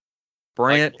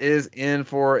 Brant is in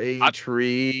for a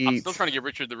treat. I'm still trying to get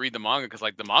Richard to read the manga because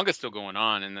the manga's still going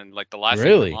on, and then the last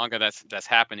thing the manga that's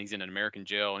happened, he's in an American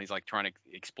jail and he's trying to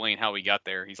explain how he got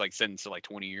there. He's sentenced to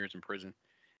 20 years in prison.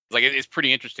 It's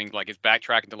pretty interesting. It's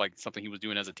backtracking to something he was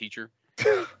doing as a teacher.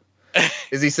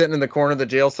 Is he sitting in the corner of the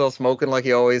jail cell smoking like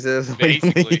he always is?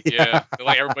 Basically, yeah.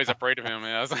 Everybody's afraid of him,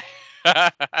 man. I was like.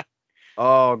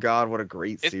 Oh God, what a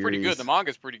great series! It's pretty good. The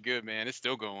manga's pretty good, man. It's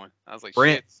still going. I was like,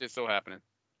 Brant, shit, it's still happening.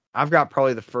 I've got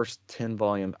probably the first 10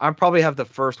 volumes. I probably have the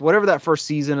first, whatever that first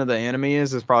season of the anime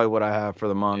is probably what I have for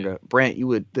the manga. Yeah.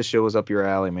 Brant, this show is up your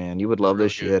alley, man. You would love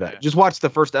this shit. Yeah. Just watch the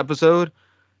first episode,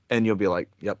 and you'll be like,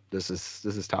 yep, this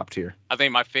is top tier. I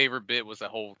think my favorite bit was the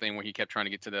whole thing where he kept trying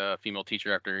to get to the female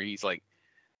teacher after he's like,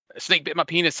 a snake bit my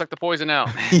penis, suck the poison out.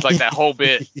 It's that whole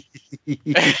bit.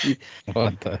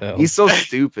 What the hell? He's so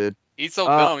stupid. He's so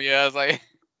dumb. Yeah, I was like.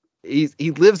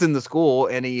 He lives in the school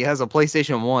and he has a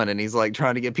PlayStation 1 and he's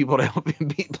trying to get people to help him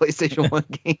beat PlayStation 1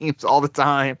 games all the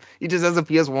time. He just has a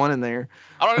PS1 in there.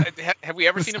 I don't know. Have we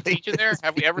ever seen him teach in there?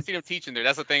 Have we ever seen him teach in there?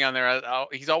 That's the thing on there.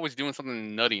 He's always doing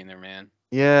something nutty in there, man.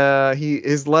 Yeah,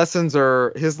 his lessons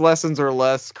are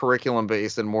less curriculum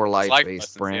based and more life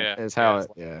based. Brand is how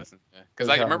it. Yeah. Because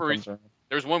I remember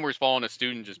there's one where he's following a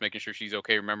student, just making sure she's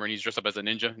okay. Remember, and he's dressed up as a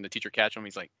ninja, and the teacher catch him.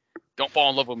 He's like, "Don't fall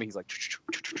in love with me." He's like,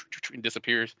 and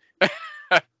disappears.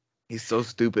 He's so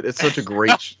stupid. It's such a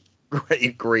great.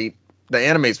 The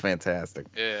anime's fantastic.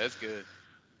 Yeah, it's good.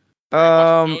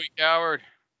 You coward.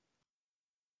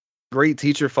 Great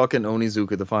teacher fucking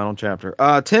Onizuka, the final chapter.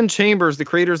 10 Chambers, the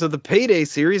creators of the Payday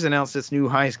series, announced its new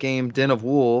heist game, Den of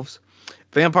Wolves.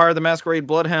 Vampire the Masquerade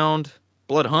Blood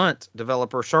Hunt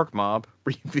developer Shark Mob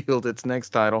revealed its next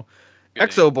title, good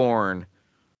Exoborn, name.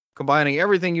 Combining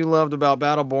everything you loved about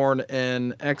Battleborn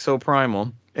and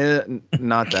Exoprimal.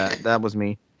 Not that was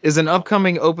me. Is an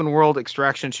upcoming open world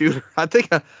extraction shooter. I think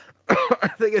I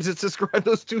just described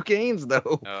those two games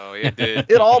though. Oh, it did.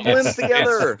 It all blends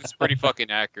together. It's pretty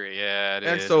fucking accurate. Yeah, it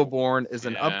Exoborn is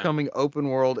an upcoming open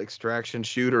world extraction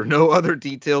shooter. No other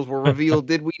details were revealed.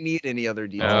 Did we need any other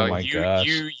details? Oh my gosh.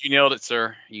 You nailed it,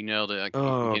 sir. You nailed it. I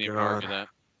can't even argue that.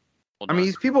 I mean,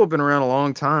 these people have been around a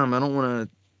long time. I don't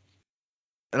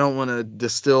want to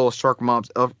distill Shark Mob's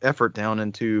effort down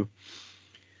into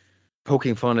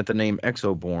poking fun at the name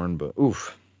Exoborn, but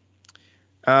oof.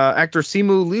 Actor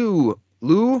Simu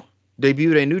Liu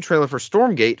debuted a new trailer for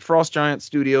Stormgate, Frost Giant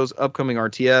Studios' upcoming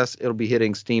RTS. It'll be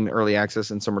hitting Steam Early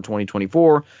Access in summer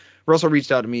 2024. Russell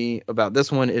reached out to me about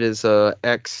this one. It is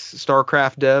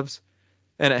ex-StarCraft devs,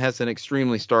 and it has an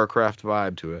extremely StarCraft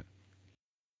vibe to it.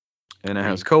 And it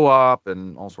has co-op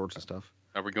and all sorts of stuff.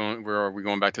 Are we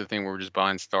going back to the thing where we're just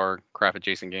buying StarCraft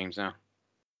adjacent games now?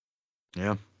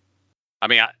 Yeah. I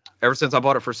mean, ever since I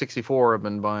bought it for 64, I've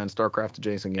been buying StarCraft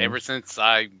adjacent games. Ever since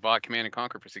I bought Command &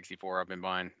 Conquer for 64, I've been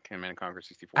buying Command & Conquer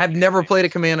 64. I've never played a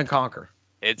Command & Conquer.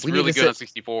 It's really good on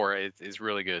 64. It's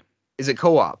really good. Is it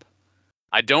co-op?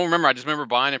 I don't remember. I just remember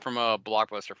buying it from a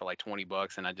Blockbuster for like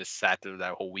 $20, and I just sat there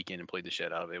that whole weekend and played the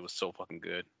shit out of it. It was so fucking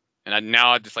good. And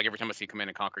now I just like every time I see a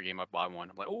Command & Conquer game, I buy one.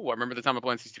 I'm like, oh, I remember the time I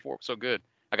played 64. It was so good.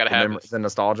 I gotta have it. The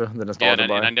nostalgia. Yeah,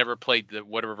 and I never played the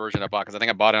whatever version I bought because I think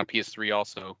I bought it on PS3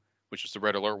 also, which was the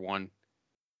Red Alert one.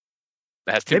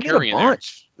 That has Tim Curry in there.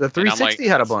 The 360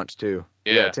 had a bunch too.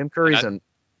 Yeah, Tim Curry's and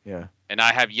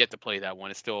I have yet to play that one.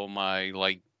 It's still on my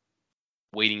like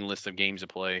waiting list of games to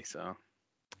play. So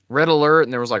Red Alert,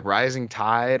 and there was like Rising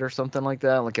Tide or something like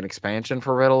that, like an expansion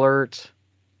for Red Alert.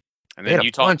 And then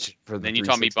you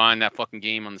taught me buying that fucking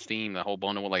game on the Steam, the whole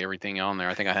bundle with like everything on there.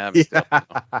 I think I have it.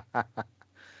 Yeah.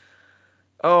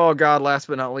 Oh, God, last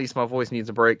but not least, my voice needs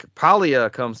a break.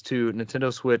 Palia comes to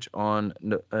Nintendo Switch on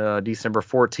December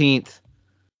 14th.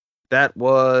 That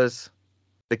was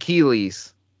the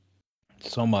Keeleys.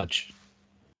 So much.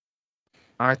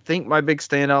 I think my big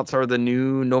standouts are the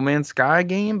new No Man's Sky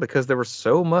game because there was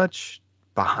so much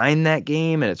behind that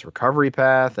game and its recovery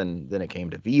path, and then it came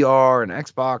to VR and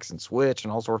Xbox and Switch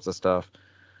and all sorts of stuff.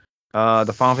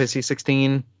 The Final Fantasy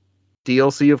 16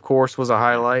 DLC, of course, was a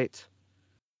highlight.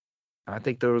 I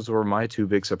think those were my two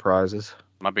big surprises.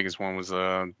 My biggest one was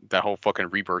that whole fucking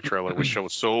Rebirth trailer, which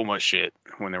showed so much shit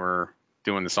when they were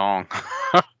doing the song.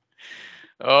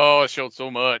 Oh, it showed so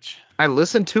much. I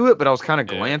listened to it, but I was kind of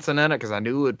glancing at it because I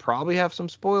knew it would probably have some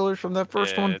spoilers from that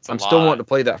first one. I'm still wanting to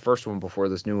play that first one before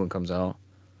this new one comes out.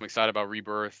 I'm excited about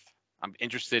Rebirth. I'm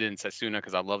interested in Setsuna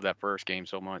because I love that first game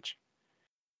so much.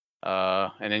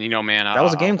 And then, man. That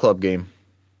was a Game Club game.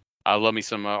 I love me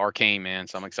some Arcane, man,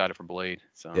 so I'm excited for Blade.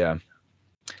 So yeah.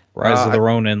 Rise of the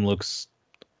Ronin looks...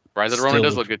 Rise of the Ronin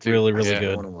does look good, too. Really, really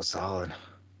good. Ronin was solid.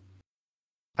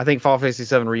 I think Final Fantasy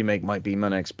 7 Remake might be my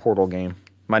next Portal game.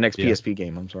 My next PSP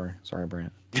game, I'm sorry. Sorry,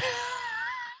 Brant.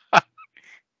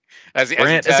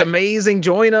 Brant, it's amazing.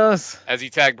 Join us. As he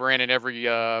tagged Brant in every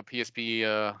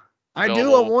PSP... I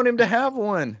do. I want him to have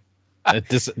one.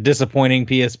 Disappointing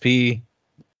PSP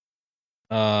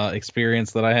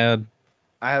experience that I had.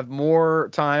 I have more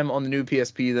time on the new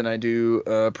PSP than I do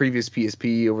previous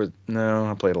PSP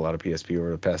I played a lot of PSP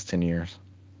over the past 10 years.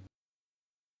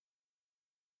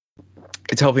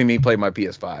 It's helping me play my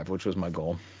PS5, which was my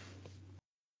goal.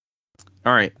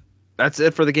 All right. That's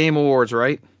it for the Game Awards,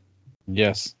 right?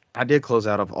 Yes. I did close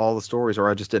out of all the stories, or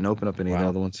I just didn't open up any of the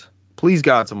other ones. Please,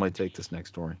 God, somebody take this next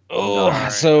story. Oh,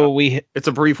 right. So it's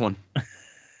a brief one.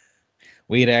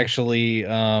 We had actually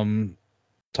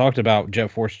talked about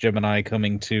Jet Force Gemini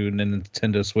coming to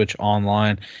Nintendo Switch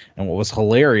Online, and what was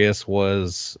hilarious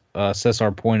was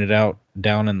Cesar pointed out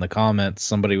down in the comments,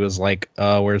 somebody was like,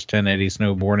 where's 1080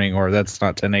 snowboarding, or that's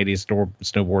not 1080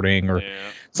 snowboarding, or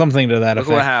something to that effect.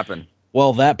 Look what happened.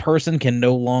 Well, that person can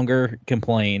no longer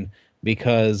complain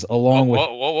because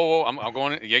whoa, I'm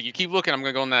going. Yeah, you keep looking. I'm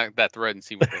gonna go on that thread and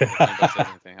see what anybody says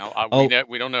anything.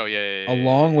 We don't know. Yeah.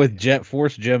 Along with Jet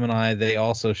Force Gemini, they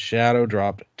also shadow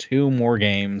dropped 2 more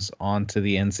games onto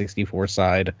the N64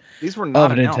 side. These were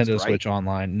not of Nintendo Switch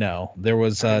Online. No, there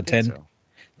was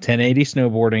 1080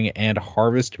 snowboarding and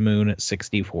Harvest Moon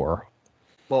 64.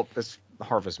 Well, it's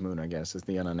Harvest Moon, I guess, is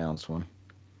the unannounced one.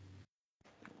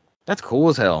 That's cool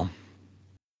as hell.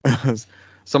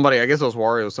 Somebody, I guess it was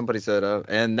Wario, somebody said,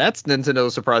 and that's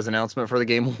Nintendo's surprise announcement for the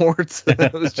Game Awards.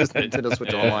 It was just Nintendo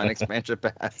Switch Online expansion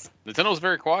pass. Nintendo's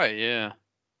very quiet, yeah.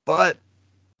 But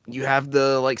you have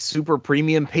the super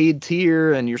premium paid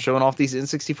tier, and you're showing off these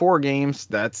N64 games.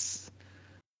 That's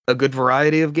a good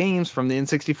variety of games from the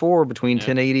N64 between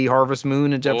 1080, Harvest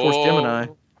Moon, and Jet Force Gemini.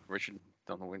 Richard,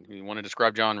 don't know when we want to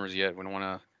describe genres yet. We don't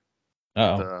want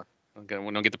to. We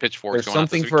don't get the pitchforks going.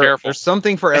 There's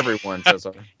something for everyone,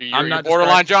 Cesar. I'm not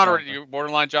borderline genre. You're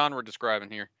borderline genre describing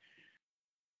here.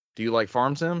 Do you like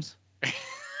farm sims?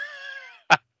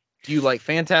 Do you like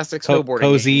fantastic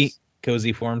snowboarding games?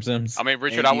 Cozy farm sims? I mean,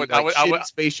 Richard, I would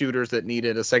space shooters that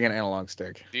needed a second analog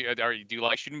stick. Do you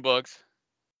like shooting bugs?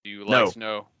 Do you like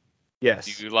snow? Yes.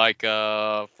 Do you like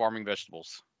farming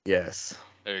vegetables? Yes.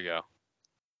 There you go.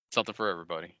 Something for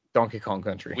everybody. Donkey Kong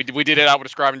Country. We did it out with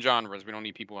describing genres. We don't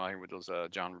need people out here with those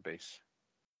genre base.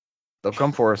 They'll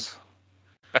come for us.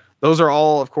 Those are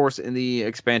all, of course, in the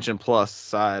expansion plus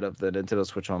side of the Nintendo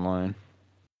Switch Online.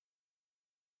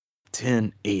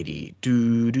 1080.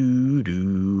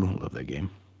 Love that game.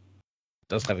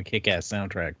 Does have a kick-ass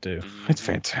soundtrack too. It's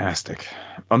fantastic.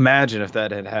 Imagine if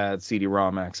that had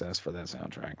CD-ROM access for that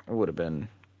soundtrack. It would have been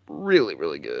really,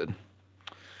 really good.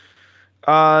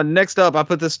 Next up, I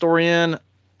put this story in.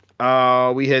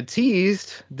 We had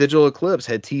teased, Digital Eclipse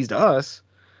had teased us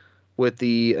with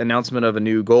the announcement of a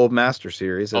new Gold Master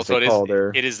Series.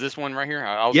 It is this one right here.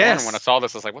 I was wondering when I saw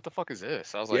this. I was like, "What the fuck is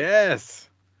this?" I was like, "Yes."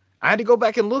 I had to go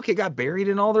back and look. It got buried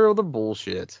in all their other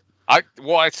bullshit.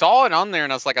 I saw it on there,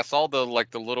 and I was like, I saw the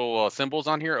little symbols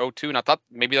on here, O2, and I thought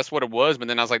maybe that's what it was, but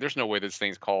then I was like, there's no way this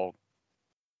thing's called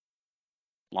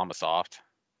Llamasoft.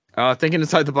 Thinking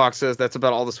Inside the Box says that's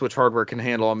about all the Switch hardware can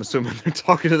handle. I'm assuming they're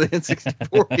talking to the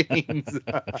N64 games.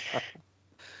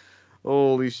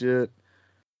 Holy shit.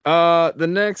 The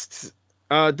next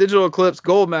Digital Eclipse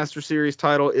Gold Master Series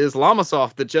title is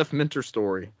Llamasoft, the Jeff Minter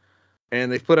story. And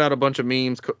they've put out a bunch of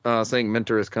memes saying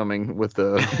Minter is coming with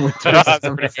the. That's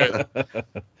pretty good.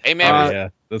 Hey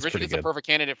man, that's Richard is a perfect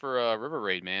candidate for River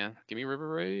Raid, man. Give me River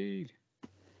Raid.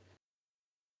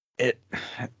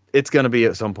 It's gonna be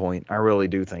at some point. I really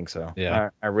do think so. Yeah,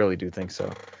 I really do think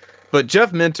so. But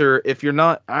Jeff Minter, if you're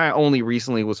not, I only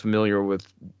recently was familiar with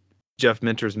Jeff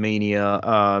Minter's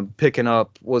Mania. Picking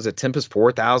up, was it Tempest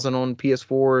 4000 on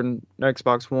PS4 and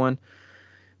Xbox One?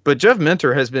 But Jeff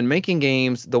Minter has been making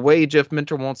games the way Jeff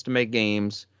Minter wants to make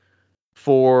games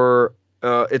for,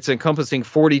 it's encompassing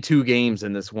 42 games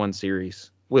in this one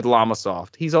series with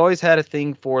Llamasoft. He's always had a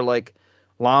thing for like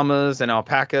llamas and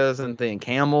alpacas and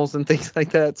camels and things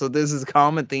like that. So this is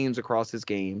common themes across his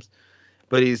games.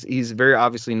 But he's very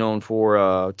obviously known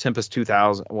for Tempest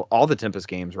 2000, well, all the Tempest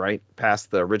games, right?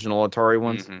 Past the original Atari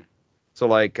ones. Mm-hmm. So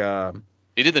like...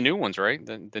 he did the new ones, right?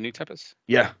 The new Tempest?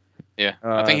 Yeah. Yeah,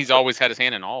 I think he's always had his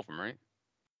hand in all of them, right?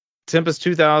 Tempest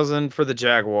 2000 for the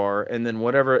Jaguar, and then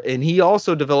whatever. And he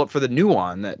also developed for the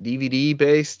Nuon, that DVD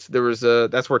based.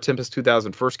 That's where Tempest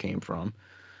 2000 first came from.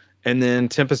 And then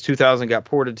Tempest 2000 got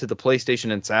ported to the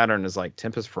PlayStation and Saturn as like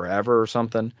Tempest Forever or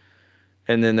something.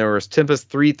 And then there was Tempest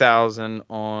 3000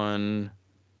 on,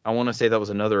 I want to say that was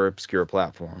another obscure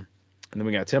platform. And then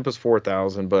we got Tempest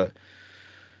 4000, but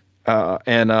what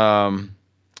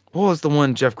was the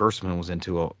one Jeff Gerstmann was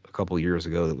into a couple years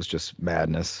ago that was just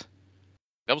madness?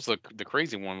 That was the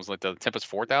crazy one. Was like the Tempest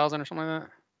 4000 or something like that.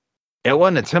 It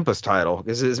wasn't a Tempest title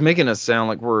because it's making us sound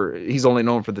like he's only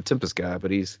known for the Tempest guy,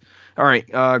 but he's all right.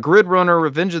 Grid Runner,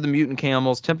 Revenge of the Mutant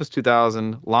Camels, Tempest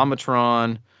 2000,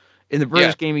 Llamatron. In the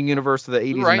British gaming universe of the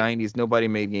 80s and 90s, nobody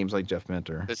made games like Jeff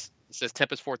Minter. It says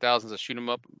Tempest 4000 is a shoot 'em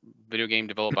up video game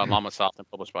developed by Llamasoft and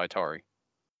published by Atari.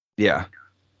 Yeah.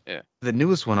 Yeah. The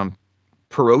newest one,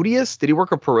 Parodius? Did he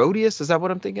work on Parodius? Is that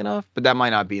what I'm thinking of? But that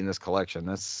might not be in this collection.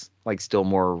 That's like still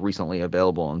more recently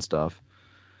available and stuff.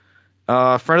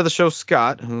 Friend of the show,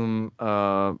 Scott, whom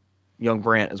young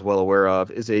Brant is well aware of,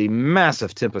 is a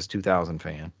massive Tempest 2000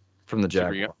 fan from the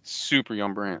Jaguar. Super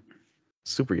young Brant.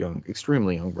 Super young,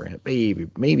 extremely young Brant. Maybe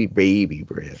baby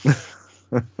Brant.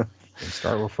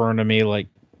 Start referring to me like,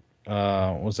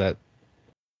 what was that?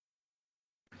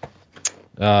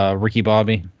 Ricky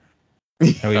Bobby.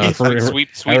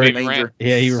 Sweet baby Brant.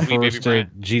 Yeah, he refers to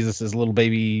Jesus as little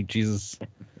baby Jesus.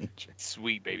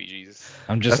 Sweet baby Jesus.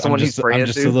 I'm just a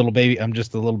little baby. I'm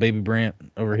just a little baby Brant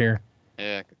over here.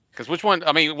 Yeah, because which one?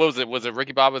 I mean, what was it? Was it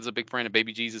Ricky Bobby was a big fan of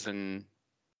Baby Jesus and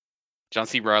John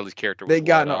C. Reilly's character? They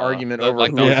got in an argument over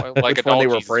which one they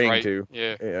were praying to.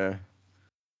 Yeah.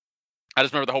 I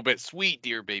just remember the whole bit. Sweet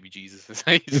dear baby Jesus.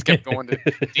 He just kept going to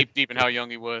deep in how young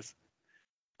he was.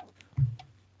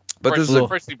 But this is a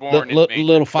freshly born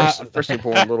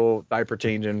little diaper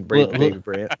changing baby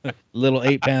Brant. Little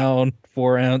 8-pound,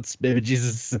 4-ounce baby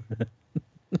Jesus.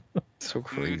 So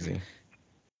crazy.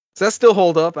 Does that still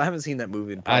hold up? I haven't seen that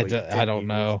movie in I don't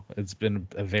know. It's been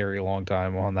a very long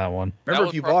time on that one. Remember,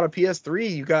 if you bought a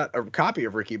PS3, you got a copy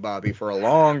of Ricky Bobby for a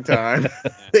long time.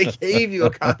 They gave you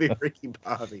a copy of Ricky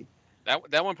Bobby.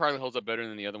 That one probably holds up better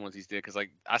than the other ones he's did, because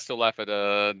like I still laugh at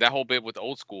that whole bit with the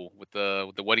old school with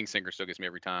the wedding singer still gets me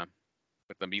every time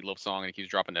with the Meatloaf song, and he keeps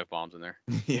dropping F-bombs in there.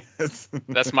 Yes,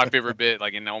 that's my favorite bit,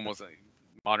 like in almost like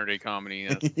modern day comedy,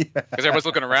 because everyone's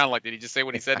looking around like, did he just say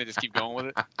what he said and just keep going with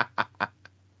it?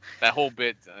 That whole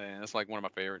bit, that's like one of my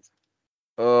favorites.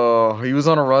 Oh, he was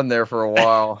on a run there for a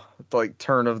while. Like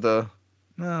turn of the,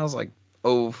 I was like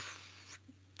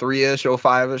 03-ish,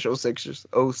 05-ish, 06-ish,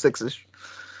 06-ish.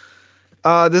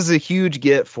 This is a huge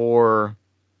get for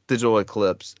Digital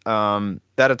Eclipse. That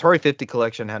Atari 50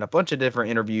 collection had a bunch of different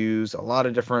interviews, a lot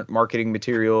of different marketing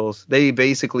materials. They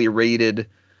basically rated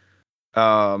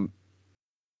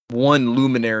one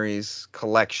Luminaries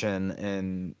collection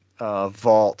and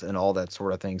vault and all that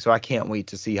sort of thing. So I can't wait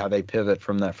to see how they pivot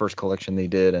from that first collection they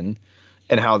did and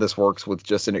how this works with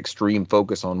just an extreme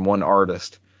focus on one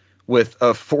artist with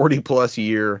a 40+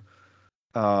 year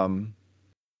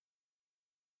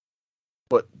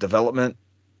development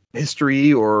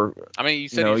history, or I mean, you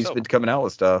said he's been coming out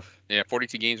with stuff. Yeah,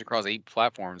 42 games across 8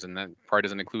 platforms, and that probably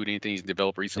doesn't include anything he's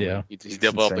developed recently. Yeah. He's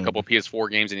developed a couple PS4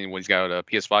 games, and he's got a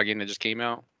PS5 game that just came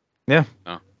out. Yeah.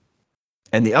 Oh.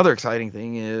 And the other exciting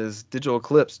thing is Digital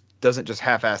Eclipse doesn't just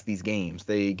half-ass these games.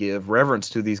 They give reverence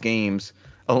to these games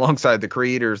alongside the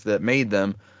creators that made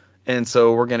them. And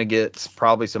so we're going to get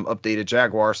probably some updated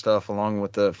Jaguar stuff along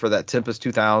with for that Tempest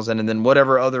 2000, and then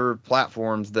whatever other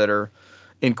platforms that are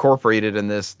incorporated in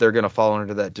this, they're going to fall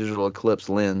under that Digital Eclipse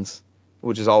lens,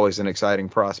 which is always an exciting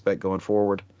prospect going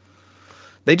forward.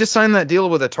 They just signed that deal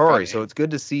with Atari, so it's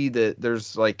good to see that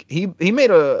there's like he made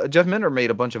Jeff Minter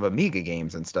made a bunch of Amiga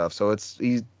games and stuff. So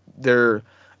Atari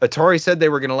said they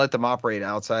were going to let them operate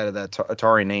outside of that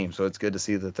Atari name, so it's good to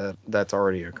see that's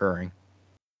already occurring.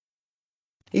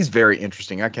 He's very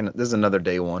interesting. This is another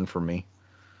day one for me.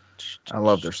 I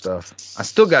love their stuff. I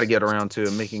still got to get around to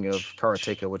a making of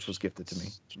Karateka, which was gifted to me.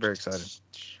 Very excited.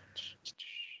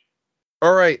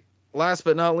 All right. Last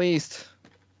but not least,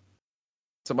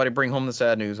 somebody bring home the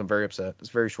sad news. I'm very upset. It's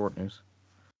very short news.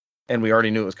 And we already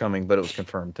knew it was coming, but it was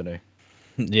confirmed today.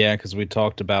 Yeah, because we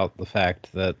talked about the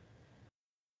fact that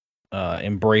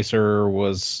Embracer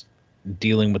was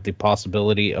dealing with the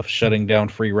possibility of shutting down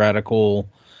Free Radical.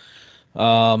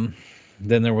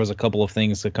 Then there was a couple of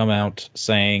things that come out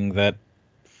saying that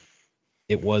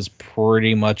it was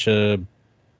pretty much a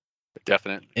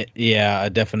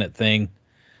definite thing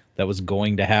that was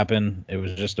going to happen. It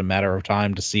was just a matter of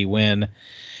time to see when.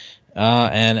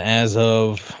 And as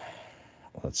of,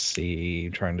 let's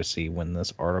see, trying to see when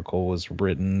this article was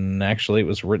written. Actually, it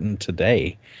was written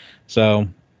today. So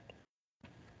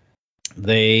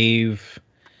they've...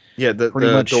 Yeah,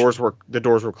 the doors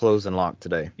were closed and locked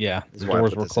today. Yeah, the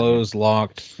doors were closed,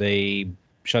 locked. They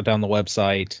shut down the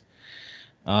website.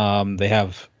 They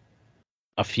have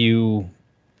a few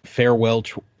farewell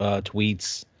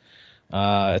tweets.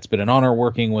 It's been an honor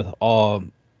working with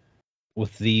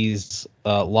these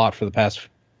lot for the past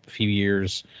few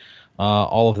years.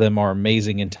 All of them are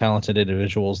amazing and talented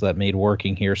individuals that made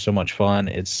working here so much fun.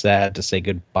 It's sad to say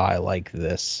goodbye like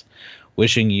this.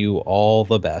 Wishing you all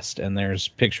the best. And there's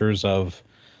pictures of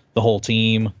the whole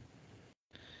team.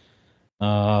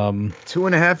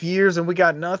 2.5 years and we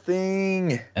got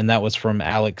nothing. And that was from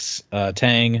Alex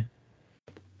Tang.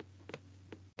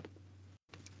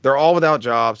 They're all without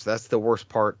jobs. That's the worst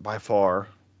part by far.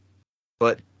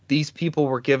 But these people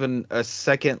were given a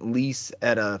second lease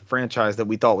at a franchise that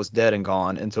we thought was dead and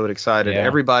gone. And so it excited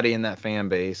everybody in that fan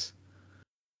base.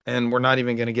 And we're not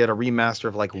even going to get a remaster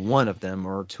of like one of them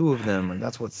or two of them, and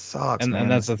that's what sucks.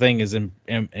 And that's the thing is,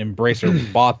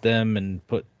 Embracer bought them and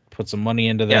put some money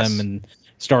into them and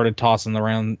started tossing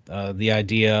around the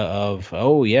idea of,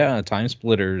 Time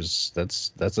Splitters.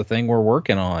 That's a thing we're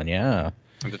working on. Yeah.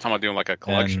 They're talking about doing like a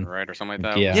collection, right, or something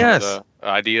like that. Yeah. Yes.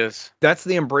 Ideas. That's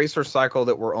the Embracer cycle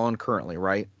that we're on currently,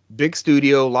 right? Big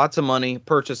studio, lots of money,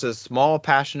 purchases small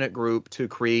passionate group to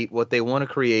create what they want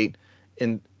to create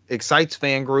in. Excites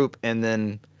fan group, and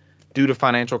then due to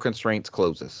financial constraints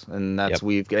closes, and that's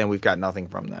we've got nothing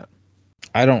from that.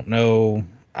 I don't know,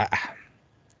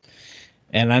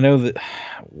 and I know that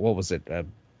what was it?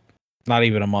 Not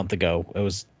even a month ago. It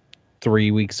was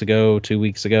 2 weeks ago.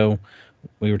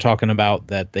 We were talking about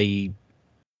that they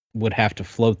would have to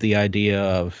float the idea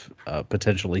of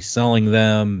potentially selling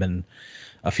them and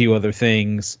a few other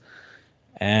things,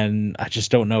 and I just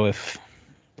don't know if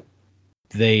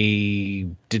they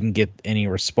didn't get any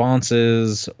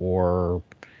responses or...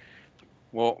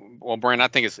 Well, Brent, I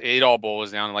think it all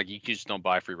boils down to, like, you just don't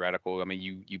buy Free Radical. I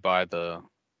mean, you buy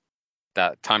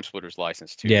that Time Splitters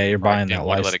license too. Yeah, you're buying that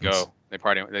license. Let it go.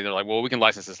 They're like, well, we can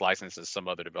license this license to some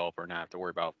other developer and not have to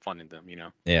worry about funding them,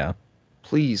 Yeah.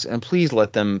 Please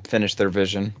let them finish their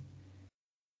vision.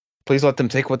 Please let them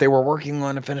take what they were working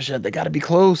on and finish it. They got to be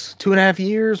close. 2.5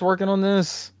 years working on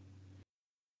this.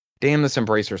 Damn this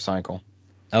Embracer cycle.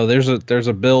 Oh, there's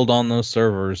a build on those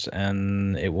servers,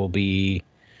 and it will be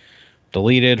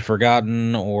deleted,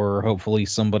 forgotten, or hopefully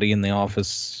somebody in the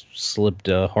office slipped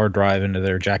a hard drive into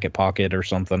their jacket pocket or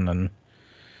something, and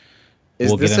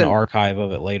we'll get an archive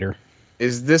of it later.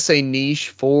 Is this a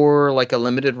niche for like a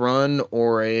limited run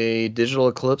or a Digital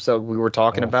Eclipse that we were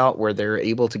talking about, where they're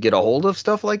able to get a hold of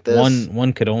stuff like this?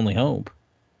 One could only hope.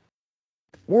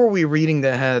 Were we reading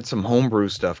that had some homebrew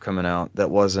stuff coming out that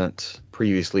wasn't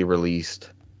previously released?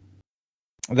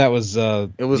 That was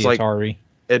it was like Atari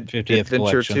 50th Adventure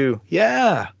collection. 2.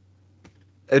 Yeah.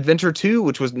 Adventure 2,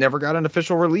 which was never got an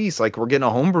official release. Like, we're getting a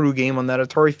homebrew game on that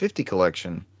Atari 50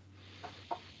 collection.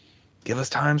 Give us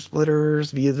Time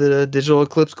Splitters via the Digital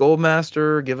Eclipse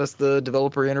Goldmaster. Give us the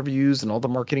developer interviews and all the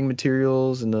marketing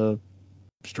materials and the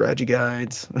strategy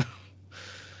guides.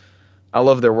 I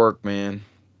love their work, man.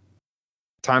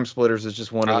 Time Splitters is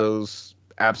just one of those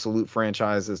absolute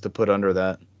franchises to put under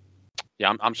that.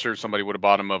 Yeah, I'm sure somebody would have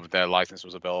bought them up if that license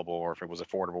was available or if it was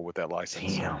affordable with that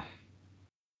license. Damn.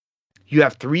 You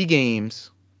have 3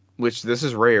 games, which this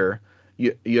is rare.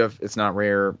 You have, it's not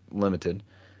rare, limited.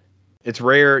 It's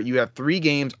rare. You have 3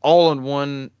 games all in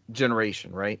one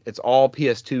generation, right? It's all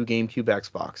PS2, GameCube,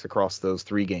 Xbox across those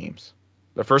 3 games.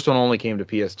 The first one only came to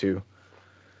PS2.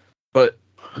 But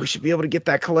we should be able to get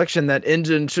that collection. That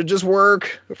engine should just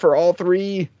work for all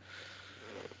 3.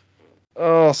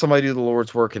 Oh, somebody do the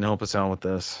Lord's work and help us out with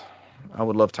this. I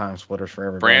would love Time Splitters for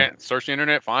everybody. Brant, search the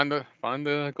internet, find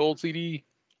the gold CD.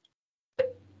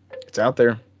 It's out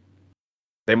there.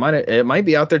 It might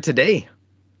be out there today.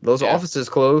 Those offices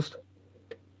closed.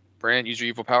 Brant, use your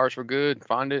evil powers for good.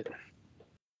 Find it.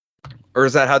 Or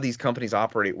is that how these companies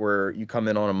operate, where you come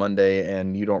in on a Monday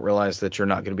and you don't realize that you're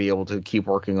not going to be able to keep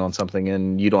working on something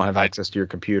and you don't have access to your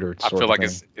computer? I feel like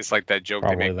it's like that joke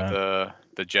Probably they make with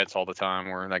the Jets all the time,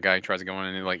 where that guy tries to go in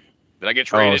and he's like, did I get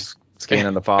traded?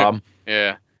 Scanning the fob.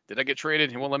 Yeah. Did I get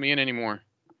traded? He won't let me in anymore.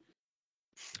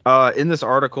 In this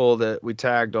article that we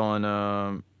tagged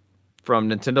on from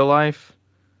Nintendo Life,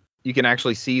 you can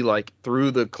actually see, like,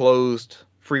 through the closed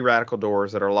Free Radical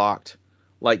doors that are locked,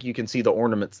 like, you can see the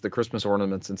ornaments, the Christmas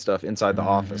ornaments and stuff inside the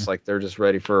office. Like, they're just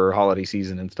ready for holiday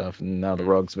season and stuff, and now the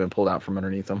rugs have been pulled out from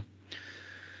underneath them.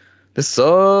 This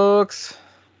sucks.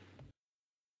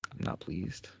 I'm not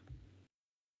pleased.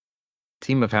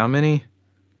 Team of how many?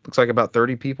 Looks like about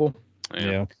 30 people.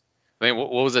 Yeah. I think,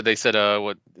 what was it? They said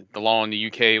what the law in the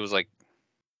UK was like,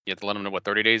 you have to let them know,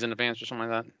 30 days in advance or something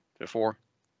like that before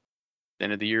the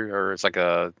end of the year, or it's like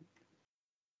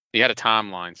they had a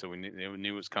timeline, so they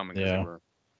knew it was coming. Yeah.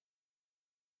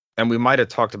 And we might have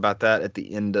talked about that at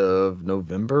the end of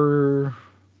November,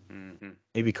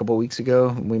 maybe a couple of weeks ago.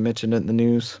 We mentioned it in the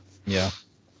news. Yeah.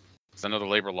 Because I know the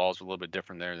labor laws are a little bit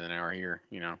different there than they are here,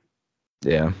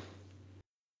 Yeah.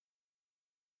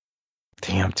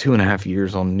 Damn, 2.5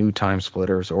 years on new Time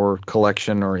Splitters or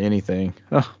collection or anything.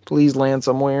 Oh, please land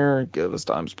somewhere. Give us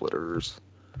Time Splitters.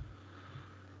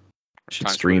 Should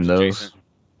stream those. Adjacent.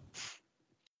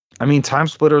 I mean, Time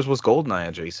Splitters was GoldenEye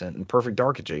adjacent and Perfect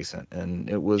Dark adjacent, and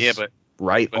it was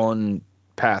right on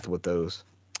path with those.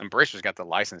 And Embracer's got the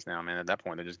license now, man. At that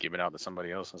point, they just give it out to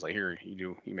somebody else. It's like, here,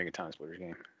 you make a Time Splitters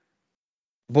game.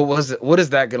 But what is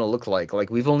that going to look like? Like,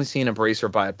 we've only seen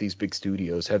Embracer buy up these big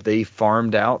studios. Have they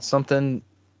farmed out something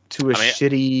to a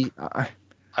shitty?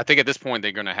 I think at this point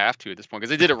they're going to have to. At this point, because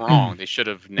they did it wrong. They should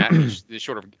have they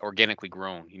should have organically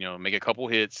grown. Make a couple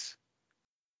hits,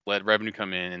 let revenue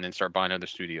come in, and then start buying other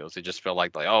studios. It just felt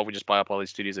like we just buy up all these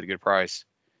studios at a good price.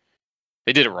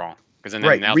 They did it wrong, because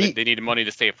then now they needed money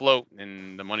to stay afloat,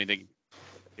 and the money they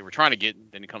were trying to get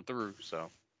didn't come through. So.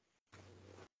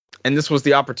 And this was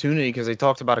the opportunity, because they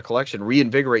talked about a collection,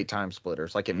 reinvigorate Time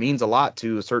Splitters. Like, it means a lot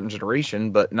to a certain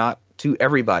generation, but not to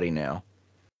everybody now.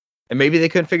 And maybe they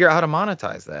couldn't figure out how to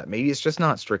monetize that. Maybe it's just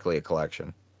not strictly a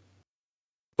collection.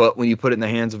 But when you put it in the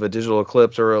hands of a Digital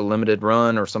Eclipse or a limited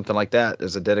run or something like that,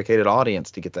 there's a dedicated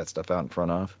audience to get that stuff out in front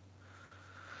of.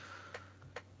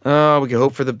 We can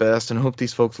hope for the best and hope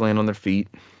these folks land on their feet.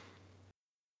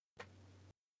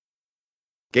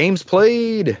 Games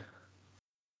played.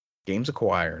 Games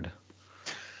acquired.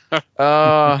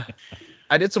 I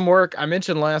did some work. I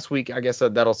mentioned last week, I guess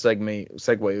that'll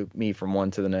segue me from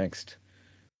one to the next.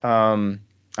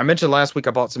 I mentioned last week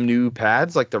I bought some new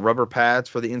pads, like the rubber pads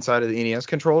for the inside of the NES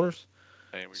controllers.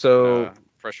 Hey, so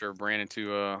pressure Brandon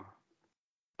to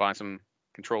buy some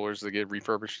controllers that get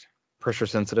refurbished. Pressure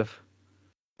sensitive.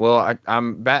 Well,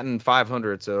 I'm batting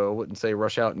 500, so I wouldn't say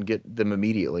rush out and get them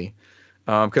immediately.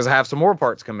 Because I have some more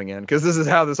parts coming in. Because this is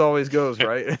how this always goes,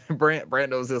 right? Brant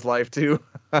knows this life too.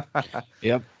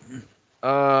 Yep.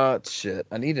 Shit.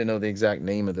 I need to know the exact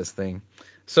name of this thing.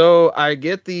 So I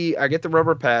get the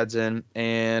rubber pads in,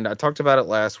 and I talked about it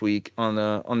last week. On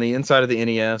the inside of the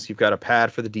NES, you've got a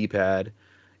pad for the D-pad.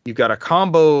 You've got a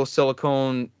combo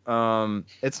silicone.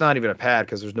 It's not even a pad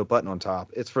because there's no button on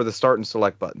top. It's for the start and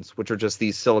select buttons, which are just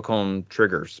these silicone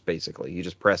triggers. Basically, you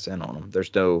just press in on them.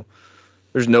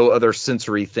 There's no other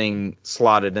sensory thing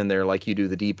slotted in there like you do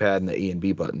the D-pad and the A and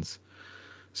B buttons.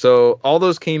 So all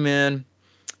those came in.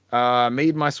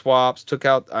 Made my swaps,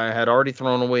 I had already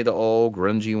thrown away the old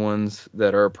grungy ones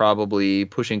that are probably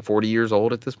pushing 40 years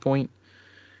old at this point,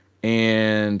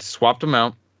 and swapped them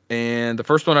out. And the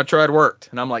first one I tried worked,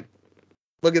 and I'm like,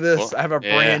 look at this. Well, I have a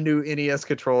brand new NES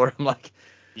controller. I'm like,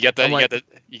 you got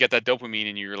that dopamine,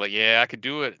 and you're like, yeah, I could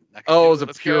do it. It was a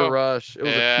pure rush. It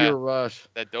was a pure rush.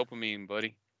 That dopamine,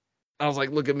 buddy. I was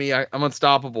like, look at me, I'm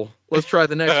unstoppable. Let's try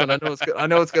the next one. I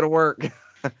know it's gonna work.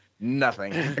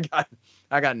 Nothing.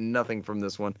 I got nothing from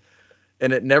this one,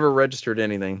 and it never registered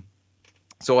anything.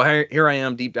 So here I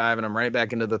am deep diving. I'm right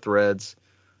back into the threads.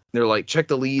 They're like, check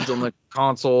the leads on the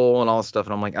console and all this stuff,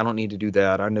 and I'm like, I don't need to do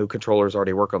that. I know controllers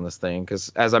already work on this thing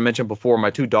because, as I mentioned before,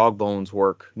 my 2 dog bones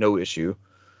work, no issue.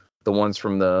 The ones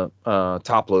from the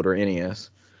top loader NES,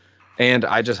 and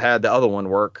I just had the other one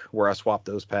work where I swapped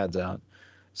those pads out.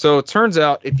 So it turns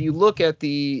out, if you look at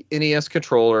the NES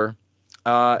controller,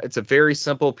 it's a very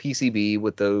simple PCB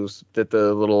with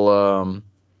the little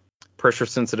pressure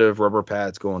sensitive rubber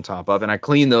pads go on top of, and I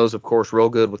clean those, of course, real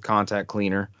good with contact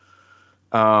cleaner.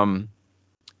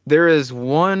 There is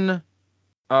one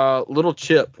little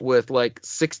chip with like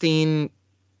 16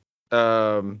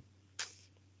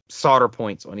 solder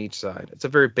points on each side. It's a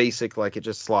very basic, like it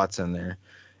just slots in there,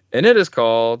 and it is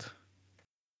called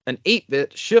an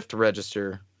 8-bit shift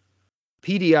register,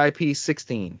 PDIP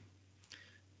 16.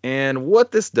 And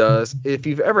what this does, if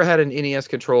you've ever had an NES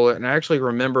controller, and I actually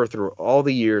remember through all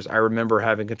the years, I remember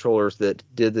having controllers that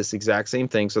did this exact same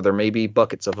thing, so there may be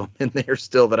buckets of them in there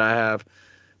still that I have,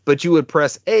 but you would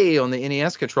press A on the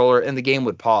NES controller and the game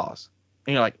would pause.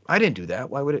 And you're like, I didn't do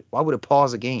that. Why would it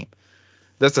pause a game?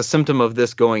 That's a symptom of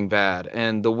this going bad.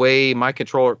 And the way my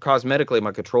controller, cosmetically,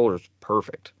 my controller is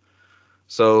perfect.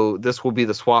 So this will be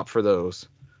the swap for those.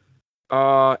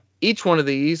 Each one of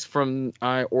these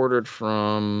I ordered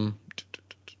from,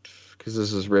 because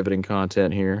this is riveting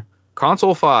content here,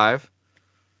 Console 5.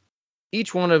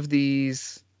 Each one of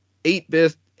these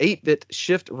 8-bit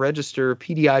shift register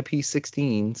PDIP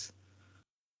 16s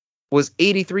was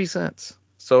 83 cents.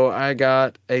 So I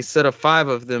got a set of 5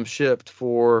 of them shipped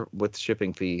with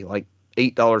shipping fee, like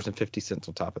 $8.50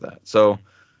 on top of that. So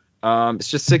it's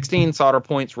just 16 solder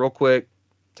points real quick.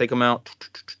 Take them out,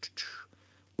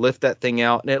 lift that thing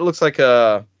out, and it looks like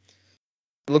a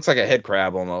head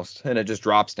crab almost, and it just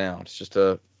drops down. It's just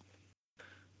and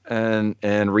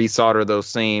resolder those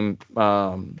same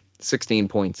 16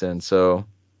 points in. So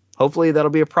hopefully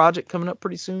that'll be a project coming up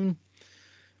pretty soon.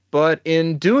 But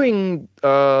in doing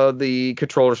the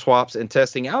controller swaps and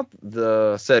testing out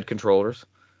the said controllers,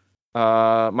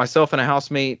 myself and a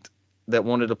housemate that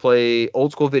wanted to play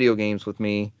old school video games with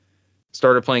me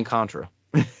started playing Contra.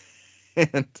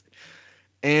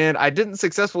 and I didn't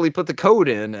successfully put the code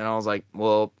in, and I was like,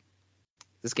 well,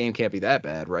 this game can't be that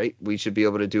bad, right? We should be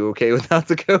able to do okay without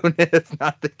the code. It's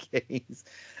not the case.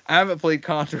 I haven't played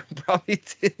Contra in probably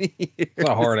 10 years. It's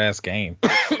a hard-ass game.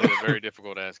 It's a very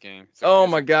difficult-ass game.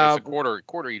 My God. It's a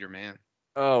quarter eater, man.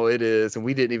 Oh, it is. And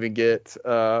we didn't even get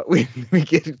we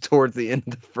get towards the end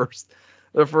of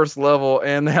the first level,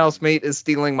 and the housemate is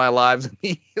stealing my lives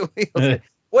immediately. Like,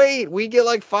 wait, we get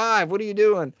like 5. What are you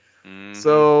doing? Mm-hmm.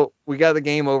 So we got the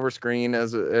game over screen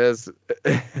as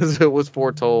it was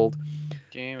foretold.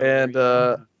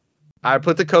 I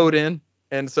put the code in,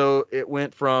 and so it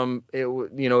went from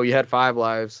you had 5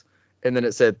 lives, and then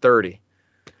it said 30,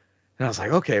 and I was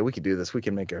like, okay, we can do this. We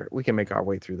can make our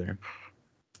way through there,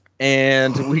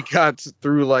 and we got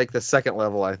through like the second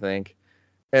level, I think,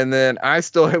 and then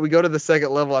we go to the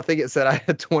second level. I think it said I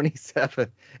had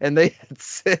 27, and they had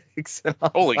 6.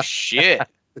 Holy shit!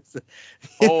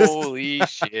 Holy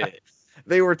shit.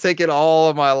 They were taking all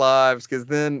of my lives, because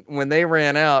then when they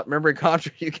ran out, remember in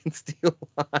Contra you can steal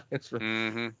lives.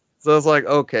 Mm-hmm. So I was like,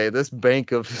 okay, this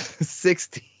bank of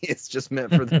 60 is just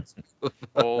meant for this.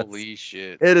 Holy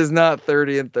shit. It is not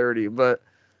 30 and 30, but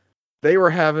they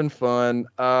were having fun.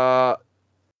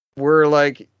 We're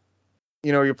like,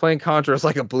 you're playing Contra. It's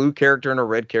like a blue character and a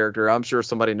red character. I'm sure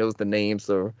somebody knows the names,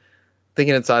 so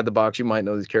thinking outside the box, you might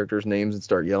know these characters' names and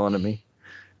start yelling at me.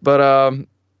 But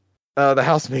the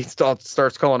housemate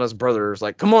starts calling us brothers.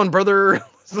 Like, come on, brother,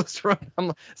 let's run.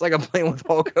 It's like I'm playing with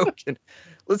Hulk Hogan.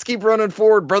 Let's keep running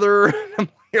forward, brother. I'm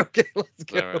like, okay, let's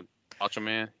go. Macho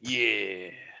Man.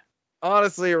 Yeah.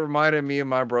 Honestly, it reminded me of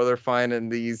my brother finding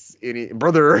these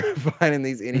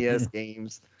NES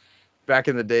games back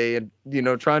in the day, and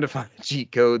trying to find a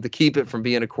cheat code to keep it from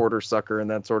being a quarter sucker and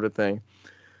that sort of thing.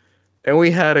 And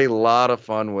we had a lot of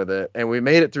fun with it. And we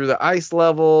made it through the ice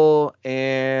level,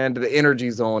 and the energy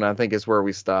zone, I think, is where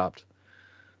we stopped.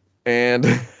 And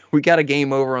we got a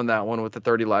game over on that one with the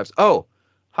 30 lives. Oh,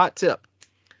 hot tip.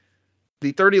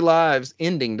 the 30 lives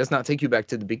ending does not take you back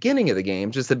to the beginning of the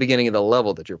game, just the beginning of the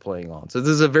level that you're playing on. So this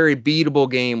is a very beatable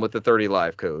game with the 30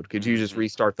 life code. Could you just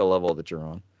restart the level that you're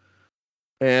on?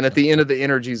 And at the end of the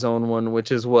Energy Zone one,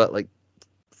 which is what, like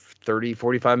 30,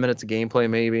 45 minutes of gameplay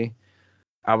maybe,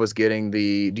 I was getting do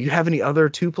you have any other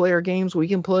 2-player games we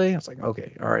can play? I was like,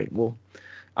 okay, all right, well,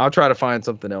 I'll try to find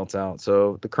something else out.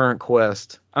 So the current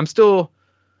quest, I'm still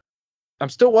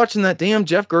watching that damn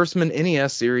Jeff Gerstmann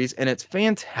NES series, and it's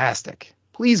fantastic.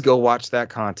 Please go watch that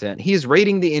content. He's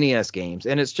rating the NES games,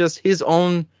 and it's just his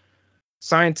own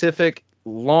scientific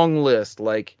long list.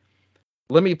 Like,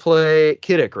 let me play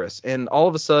Kid Icarus, and all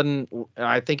of a sudden,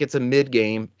 I think it's a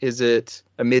mid-game. Is it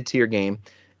a mid-tier game?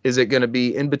 Is it going to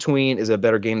be in between? Is it a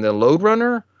better game than Lode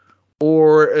Runner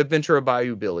or Adventure of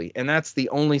Bayou Billy? And that's the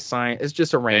only sign. It's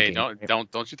just a ranking. Hey,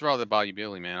 don't you throw out the Bayou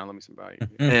Billy, man. I'll let me some Bayou.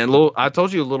 And I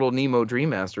told you, Little Nemo Dream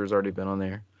Master has already been on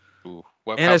there. Ooh,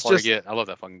 how far to get? I love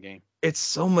that fucking game. It's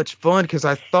so much fun because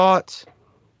I thought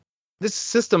this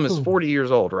system is 40 years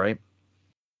old, right?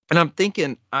 And I'm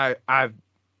thinking I've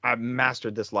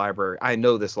mastered this library. I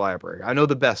know this library. I know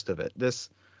the best of it.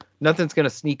 Nothing's going to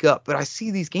sneak up. But I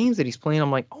see these games that he's playing. I'm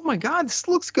like, oh my God, this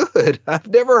looks good. I've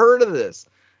never heard of this.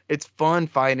 It's fun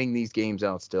finding these games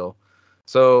out still.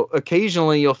 So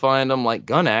occasionally you'll find them, like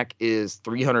Gunak is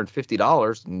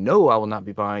 $350. No, I will not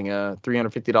be buying a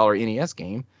 $350 NES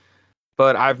game.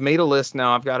 But I've made a list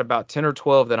now. I've got about 10 or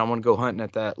 12 that I want to go hunting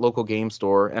at that local game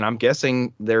store. And I'm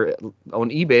guessing they're on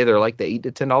eBay. They're like the $8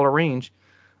 to $10 range.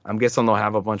 I'm guessing they'll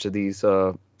have a bunch of these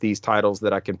titles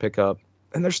that I can pick up.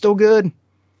 And they're still good.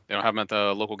 They don't have them at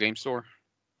the local game store?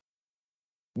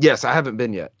 Yes, I haven't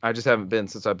been yet. I just haven't been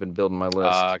since I've been building my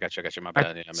list. I got you. My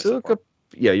bad.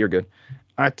 You're good.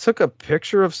 I took a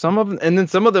picture of some of them, and then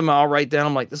some of them I'll write down.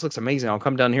 I'm like, this looks amazing. I'll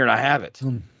come down here and I have it.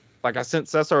 Like I sent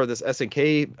Cesar this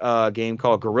SNK game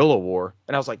called Guerrilla War,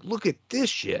 and I was like, look at this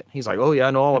shit. He's like, oh yeah,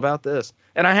 I know all about this,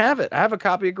 and I have it. I have a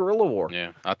copy of Guerrilla War.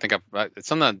 Yeah, I think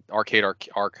it's on the arcade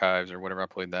archives or whatever. I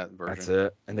played that version. That's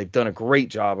it. And they've done a great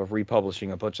job of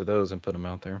republishing a bunch of those and put them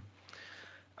out there.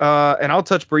 And I'll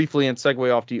touch briefly and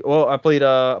segue off to you. Well, I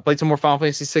played some more Final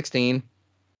Fantasy 16.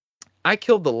 I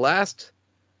killed the last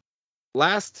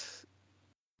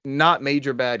not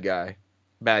major bad guy,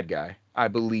 I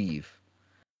believe.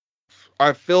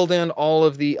 I've filled in all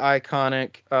of the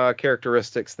iconic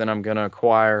characteristics that I'm going to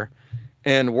acquire.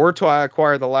 And were to I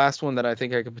acquire the last one that I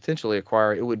think I could potentially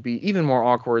acquire, it would be even more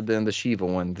awkward than the Shiva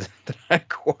one that I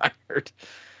acquired.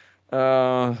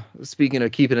 Speaking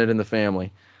of keeping it in the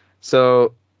family.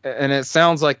 So, and it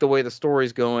sounds like the way the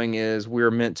story's going is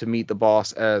we're meant to meet the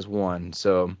boss as one.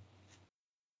 So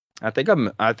I think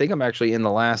I'm actually in the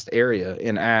last area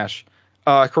in Ash.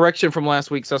 Correction from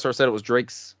last week. Cesar said it was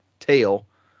Drake's tail.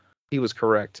 He was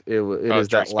correct. It is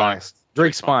that last.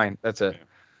 Drake's spine. That's it. Yeah.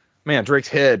 Man, Drake's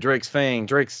head, Drake's fang,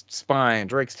 Drake's spine,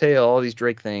 Drake's tail, all these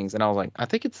Drake things. And I was like, I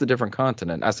think it's the different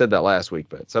continent. I said that last week,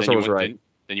 but Cesar was right.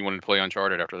 Then you wanted to play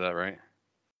Uncharted after that, right?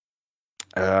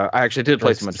 I actually did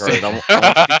play some Uncharted. I won't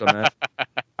speak on that.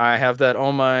 I have that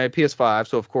on my PS5,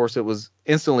 so of course it was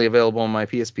instantly available on my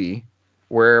PSP.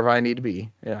 Wherever I need to be.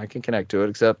 Yeah, I can connect to it,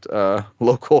 except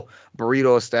local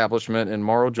burrito establishment in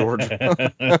Morrow, Georgia.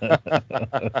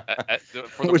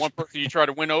 For the one person you try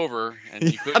to win over, and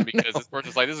you couldn't because this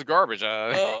person's like, this is garbage.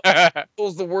 It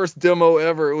was the worst demo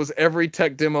ever. It was every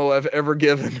tech demo I've ever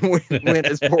given went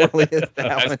as poorly as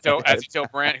that one. As you tell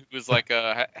Brant, who was like,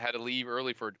 had to leave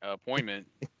early for an appointment.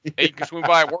 Hey, you can swing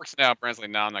by. It works now. Brant's like,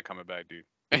 no, I'm not coming back, dude.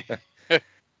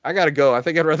 I got to go. I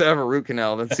think I'd rather have a root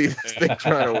canal than see this thing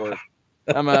try to work.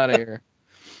 I'm out of here.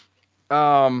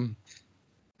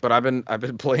 But I've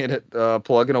been playing it,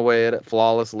 plugging away at it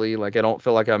flawlessly. Like I don't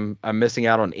feel like I'm missing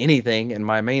out on anything. And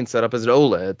my main setup is an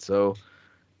OLED, so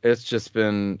it's just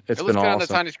been it looks been good awesome. On the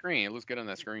tiny screen. It looks good on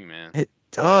that screen, man. It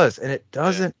does, and it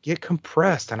doesn't get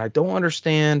compressed. And I don't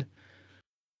understand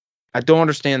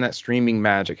that streaming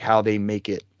magic, how they make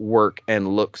it work and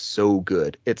look so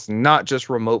good. It's not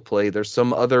just remote play. There's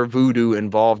some other voodoo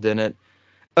involved in it,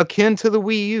 akin to the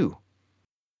Wii U.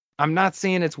 I'm not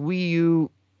saying it's Wii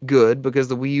U good because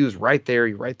the Wii U is right there.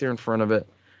 You're right there in front of it.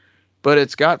 But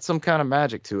it's got some kind of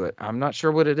magic to it. I'm not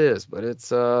sure what it is, but it's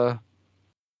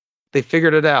they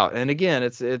figured it out. And again,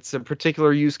 it's a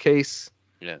particular use case.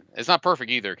 Yeah, it's not perfect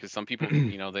either because some people,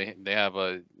 they have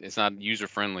it's not user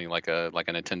friendly like a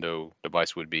Nintendo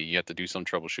device would be. You have to do some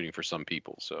troubleshooting for some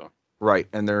people. So right,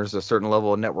 and there's a certain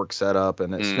level of network setup,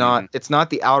 and it's not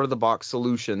the out of the box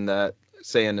solution that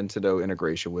say a Nintendo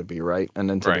integration would be, right? A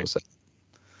Nintendo set.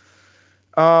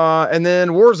 And then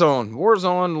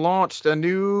Warzone launched a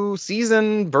new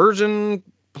season version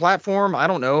platform. I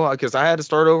don't know, because I had to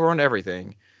start over on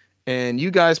everything. And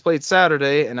you guys played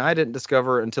Saturday, and I didn't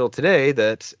discover until today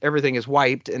that everything is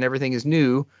wiped and everything is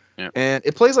new. Yep. And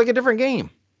it plays like a different game.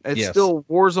 It's still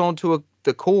Warzone to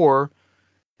the core.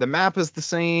 The map is the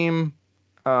same.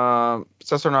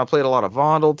 Cesar and I played a lot of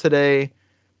Vondel today,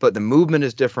 but the movement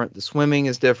is different. The swimming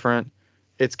is different.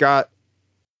 It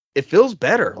feels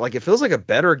better. Like, it feels like a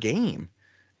better game.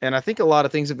 And I think a lot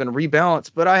of things have been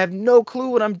rebalanced, but I have no clue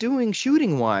what I'm doing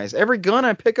shooting wise. Every gun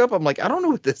I pick up, I'm like, I don't know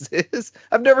what this is.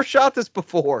 I've never shot this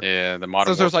before. Yeah, the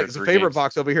Modern So there's like a favorite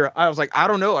box over here. I was like, I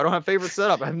don't know. I don't have favorite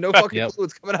setup. I have no fucking clue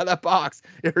what's coming out of that box.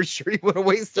 You're sure you want to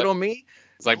waste it on me?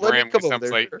 It's like Bram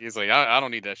he's like, I don't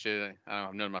need that shit. I don't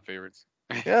have none of my favorites.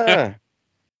 Yeah.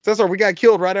 Cesar, we got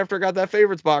killed right after I got that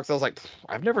favorites box. I was like,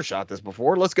 I've never shot this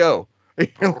before. Let's go.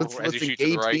 let's engage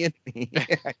the enemy.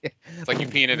 It's like you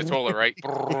peeing in the toilet, right?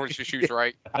 It just shoots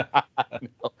right.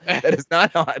 No, that is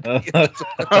not how I pee.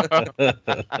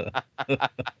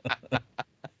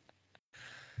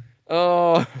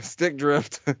 Oh, stick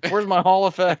drift. Where's my Hall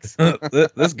effects?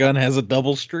 This gun has a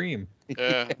double stream.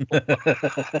 Yeah.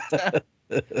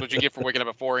 That's what you get for waking up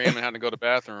at 4 a.m. and having to go to the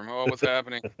bathroom. Oh, what's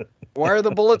happening? Why are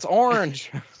the bullets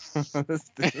orange?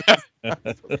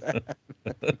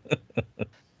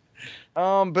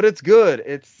 But it's good.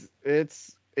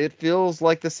 It feels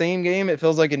like the same game. It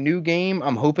feels like a new game.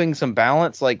 I'm hoping some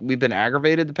balance. Like, we've been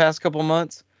aggravated the past couple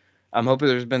months. I'm hoping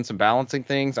there's been some balancing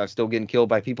things. I'm still getting killed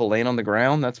by people laying on the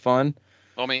ground. That's fun.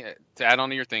 Well, I mean, to add on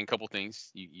to your thing, a couple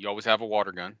things. You always have a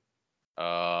water gun.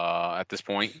 At this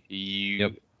point,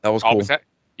 that was cool.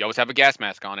 You always have a gas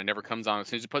mask on. It never comes on. As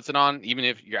soon as it puts it on, even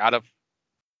if you're out of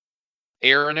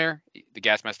air in there, the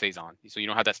gas mask stays on. So you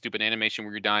don't have that stupid animation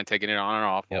where you're dying, taking it on and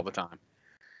off all the time.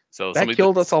 So that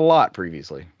killed us a lot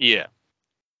previously. Yeah.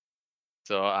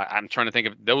 So I'm trying to think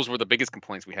of, those were the biggest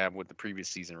complaints we have with the previous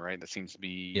season, right? That seems to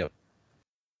be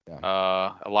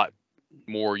a lot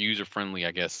more user friendly,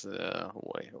 I guess.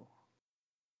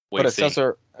 But as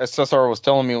Cesar was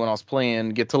telling me when I was playing,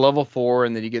 get to level 4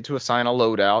 and then you get to assign a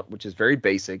loadout, which is very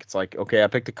basic. It's like, okay, I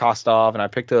picked a Kostov and I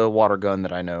picked a water gun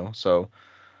that I know. So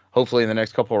hopefully in the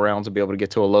next couple of rounds I'll be able to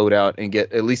get to a loadout and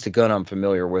get at least a gun I'm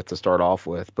familiar with to start off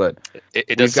with. But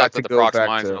it does suck that the prox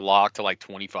mines are locked to like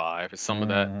 25. It's some of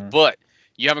that. But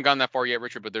you haven't gone that far yet,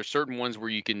 Richard. But there's certain ones where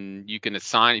you can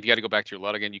assign. If you got to go back to your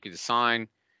loadout again, you can assign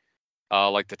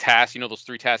like the tasks. You know those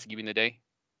 3 tasks you give you in the day.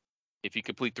 If you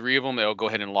complete 3 of them, it'll go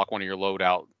ahead and lock one of your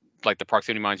loadout. Like the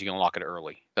proximity mines, you can lock it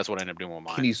early. That's what I ended up doing with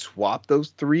mine. Can you swap those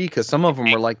 3? Because some of them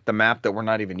are like the map that we're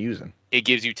not even using. It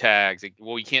gives you tags.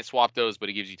 You can't swap those, but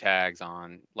it gives you tags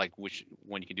on like which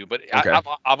one you can do. But okay.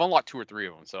 I've unlocked 2 or 3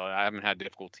 of them, so I haven't had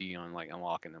difficulty on like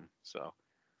unlocking them. So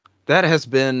that has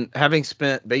been, having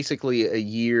spent basically a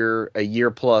year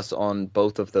plus on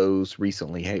both of those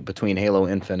recently, between Halo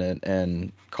Infinite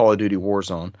and Call of Duty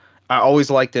Warzone. I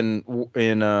always liked in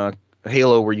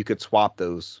Halo where you could swap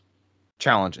those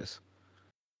challenges.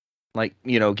 Like,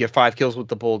 get 5 kills with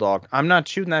the Bulldog. I'm not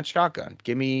shooting that shotgun.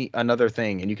 Give me another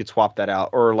thing, and you could swap that out.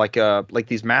 Or like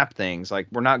these map things. Like,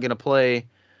 we're not gonna play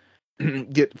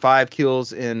get 5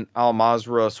 kills in Al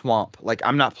Mazrah Swamp. Like,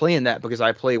 I'm not playing that because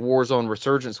I play Warzone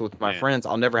Resurgence with my friends.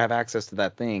 I'll never have access to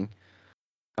that thing.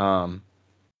 That'd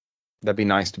be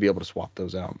nice to be able to swap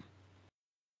those out.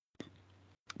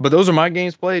 But those are my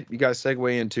games played. You guys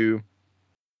segue into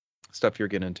stuff you're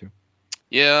getting into.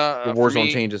 Yeah, the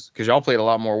Warzone changes, because y'all played a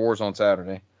lot more Warzone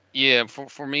Saturday. Yeah,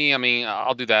 for me, I mean,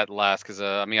 I'll do that last because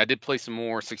I did play some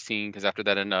more 16 because after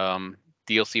that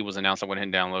DLC was announced, I went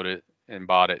ahead and downloaded it and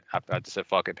bought it. I just said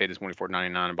fuck it, paid this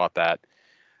 $24.99 and bought that.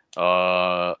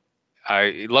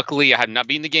 Luckily I had not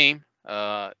beaten the game.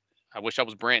 I wish I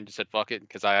was Brant and just said fuck it,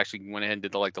 because I actually went ahead and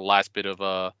did the last bit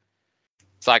of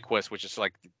side quest, which is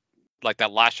like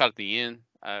that last shot at the end.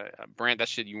 Brant, that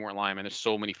shit, you weren't lying, man. There's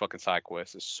so many fucking side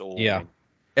quests. It's so many.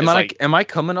 Am I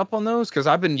coming up on those? Because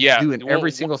I've been doing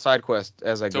every single side quest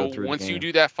as I go through. So once you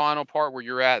do that final part where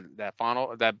you're at that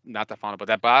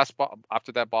boss,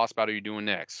 after that boss battle you're doing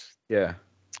next. Yeah.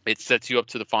 It sets you up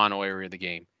to the final area of the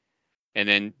game, and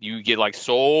then you get like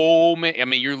so many. I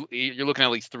mean, you're looking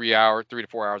at least 3 to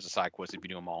 4 hours of side quests if you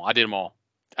do them all. I did them all.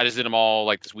 I just did them all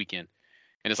like this weekend.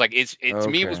 And it's like to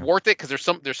me it was worth it because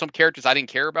there's some characters I didn't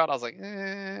care about. I was like,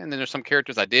 and then there's some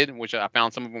characters I did, which I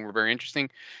found some of them were very interesting.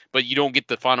 But you don't get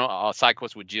the final side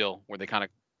quest with Jill where they kind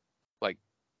of like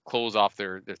close off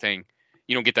their thing.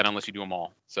 You don't get that unless you do them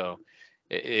all. So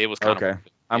it was kind of okay.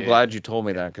 I'm glad you told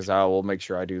me that, because I will make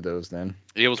sure I do those then.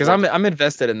 It was because I'm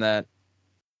invested in that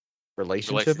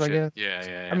relationship, I guess.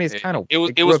 Yeah. I mean, it's kind of it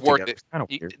was worth it. It's kind of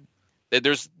weird.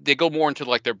 They go more into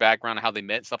like their background and how they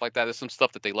met and stuff like that. There's some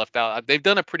stuff that they left out. They've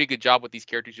done a pretty good job with these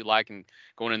characters you like and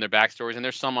going in their backstories. And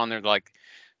there's some on there like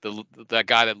that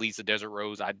guy that leads the Desert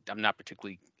Rose. I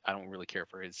don't really care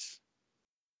for his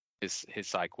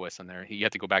side quest on there. You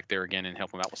have to go back there again and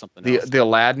help him out with something else. The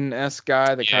Aladdin-esque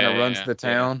guy that kind of runs the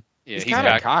town. Yeah, he's kind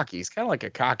of cocky. He's kind of like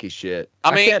a cocky shit.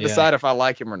 I can't decide if I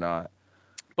like him or not.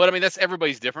 But I mean, that's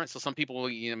everybody's different. So some people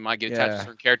might get attached to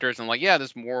certain characters and like,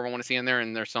 there's more I want to see in there,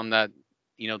 and there's some that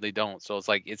they don't. So it's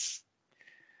like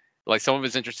some of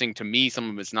it's interesting to me, some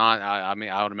of it's not. I mean,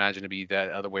 I would imagine to be that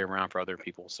other way around for other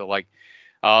people. So like,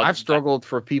 I've struggled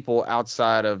for people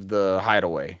outside of the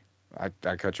Hideaway. I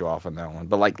cut you off on that one,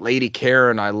 but like Lady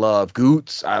Karen, I love.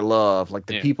 Goots, I love. Like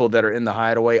the people that are in the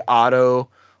Hideaway, Otto,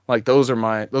 like those are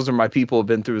my people I've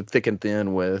been through thick and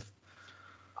thin with.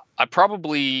 I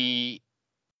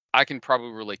can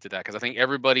probably relate to that because I think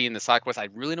everybody in the side quest I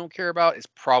really don't care about is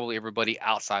probably everybody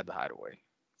outside the Hideaway.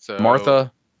 So Martha's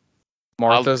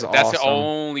awesome. That's the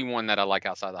only one that I like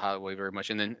outside the Hideaway very much,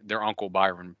 and then their Uncle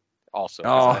Byron. Also,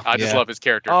 I just love his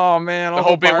character. Oh man, the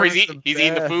whole bit where he's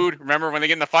eating the food. Remember when they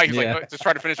get in the fight, he's like, just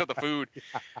trying to finish up the food.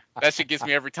 That shit gets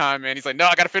me every time, man. He's like, no,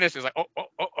 I gotta finish. He's like, oh.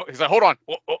 He's like, hold on.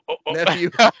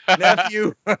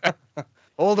 Nephew,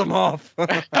 hold him off.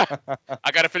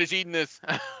 I gotta finish eating this.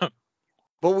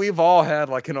 But we've all had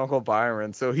like an Uncle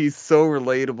Byron, so he's so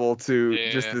relatable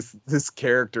to just this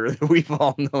character that we've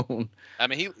all known. I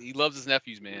mean, he loves his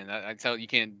nephews, man. I tell you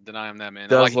can't deny him that, man.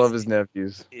 Does love his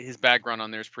nephews. His background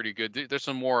on there is pretty good. There's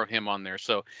some more of him on there.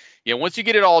 So yeah, once you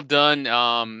get it all done,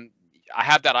 I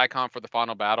have that icon for the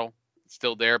final battle. It's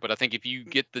still there, but I think if you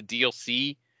get the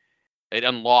DLC, it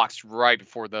unlocks right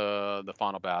before the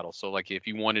final battle. So like if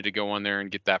you wanted to go on there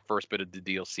and get that first bit of the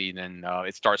DLC, then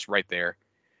it starts right there.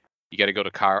 You got to go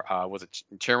to was it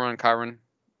Chiron,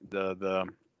 the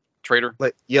trader?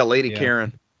 Lady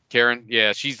Karen. Karen,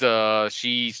 yeah,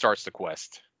 she starts the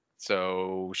quest.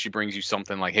 So she brings you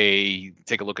something like, hey,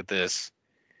 take a look at this.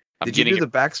 Did you do the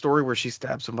backstory where she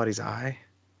stabbed somebody's eye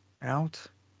out?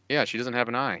 Yeah, she doesn't have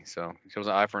an eye, so she was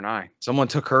an eye for an eye. Someone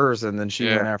took hers and then she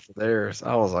went after theirs.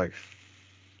 I was like,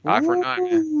 eye for an eye,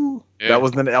 man. Yeah. That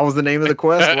was the name of the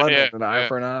quest, wasn't it? An eye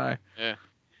for an eye. Yeah.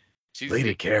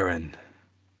 Lady Karen.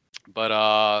 But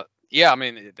I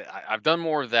mean, I've done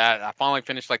more of that. I finally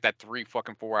finished like that 4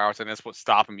 hours, and that's what's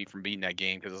stopping me from beating that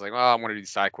game because it's like, I want to do these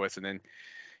side quests, and then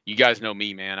you guys know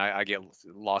me, man. I get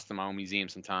lost in my own museum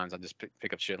sometimes. I just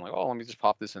pick up shit and like, let me just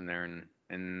pop this in there,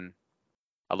 and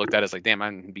I looked at it as like, damn, I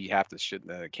didn't beat half the shit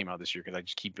that came out this year because I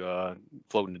just keep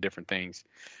floating to different things.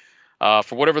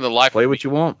 For whatever the life. Play what you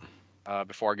want.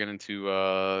 Before I get into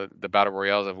the battle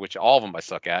royales, of which all of them I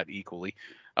suck at equally.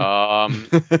 I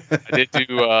did do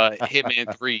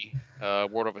Hitman 3,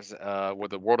 World of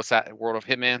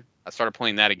Hitman. I started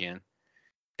playing that again,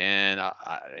 and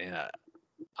I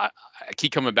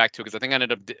keep coming back to it because I think I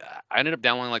ended up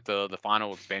downloading like the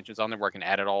final expansions on there where I can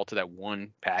add it all to that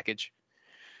one package,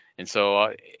 and so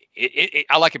I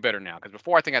like it better now because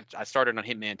before I think I started on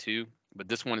Hitman 2, but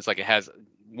this one is like it has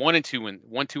 1, 2,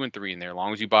 and 3 in there. As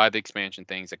long as you buy the expansion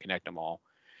things that connect them all.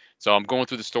 So I'm going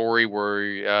through the story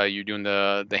where you're doing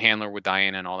the handler with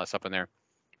Diana and all that stuff in there.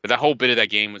 But that whole bit of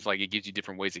that game was like it gives you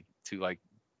different ways to like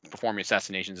perform your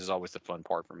assassinations is always the fun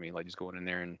part for me. Like just going in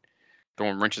there and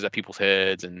throwing wrenches at people's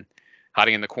heads and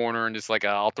hiding in the corner and just like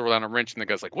I'll throw down a wrench and the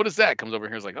guy's like, "What is that?" Comes over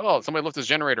here, is like, "Oh, somebody left his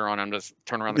generator on." I'm just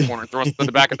turn around the corner and throw it to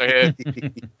the back of their head.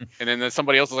 And then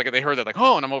somebody else is like, they heard that like,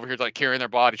 "Oh," and I'm over here like carrying their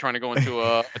body, trying to go into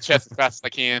a chest as fast as I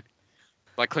can,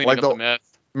 like cleaning up the mess.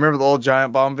 Remember the old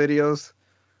Giant Bomb videos?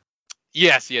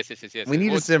 Yes. We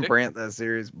need to send Brant that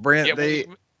series. Brant, they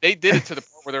did it to the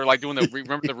point where they're like doing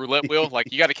remember the roulette wheel?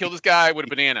 Like you got to kill this guy with a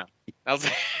banana. I was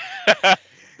like,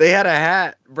 they had a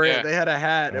hat, Brant. Yeah. They had a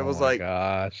hat. It was like,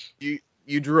 gosh,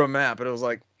 you drew a map, and it was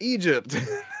like Egypt.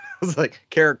 It was like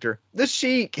character, the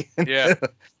Sheik. Yeah,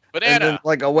 banana. And then,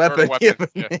 like a weapon. Yeah.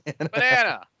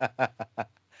 Banana.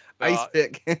 Ice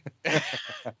pick.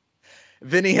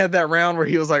 Vinny had that round where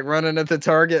he was like running at the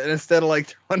target, and instead of like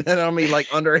throwing it on me,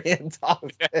 like underhand toss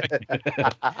it.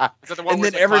 And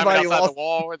then everybody lost the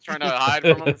wall, trying to hide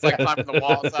from him. It's like climbing the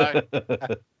wall outside,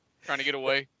 trying to get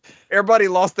away. Everybody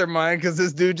lost their mind because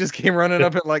this dude just came running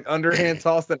up and like underhand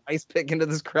tossed an ice pick into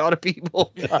this crowd of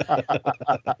people.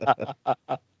 The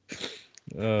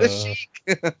Sheik.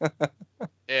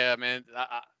 Yeah, man.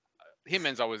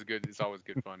 Hitman's always good. It's always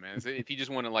good fun, man. If you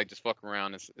just want to like just fuck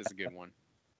around, it's a good one.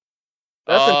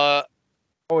 I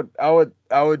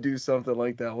would do something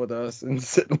like that with us and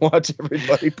sit and watch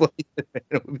everybody play it.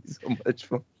 It would be so much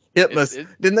fun. Hitmas.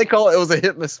 Didn't they call it? It was a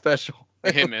Hitmas special.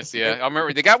 Hitmas, yeah. I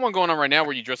remember they got one going on right now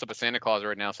where you dress up as Santa Claus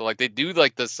right now. So like they do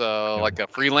like this like a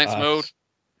freelance mode.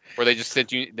 where they just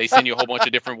send you a whole bunch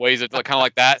of different ways of like kind of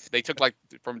like that. They took like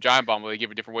from Giant Bomb where they give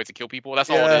you different ways to kill people. That's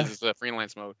all it is a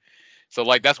freelance mode. So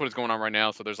like that's what is going on right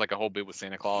now. So there's like a whole bit with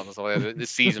Santa Claus and stuff like that.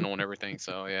 It's seasonal and everything.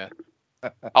 So yeah.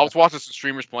 I was watching some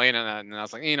streamers playing and I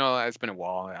was like, it's been a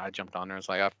while. I jumped on there. It's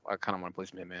like I kind of want to play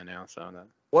some Hitman now. So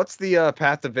what's the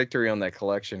path to victory on that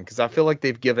collection? Because I feel like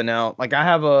they've given out. Like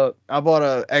I bought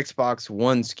a Xbox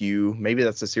One SKU. Maybe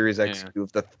that's the Series X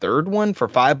SKU. The third one for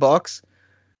 $5.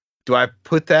 Do I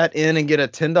put that in and get a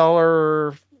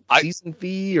 $10 season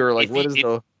fee or like what is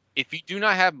the? If you do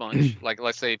not have much, like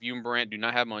let's say if you and Brant do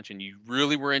not have much and you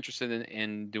really were interested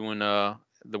in doing the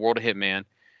World of Hitman.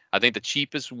 I think the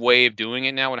cheapest way of doing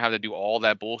it now would have to do all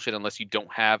that bullshit unless you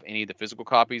don't have any of the physical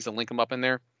copies and link them up in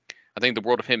there. I think the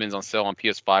World of Hitman's on sale on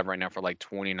PS5 right now for like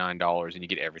 $29 and you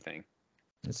get everything.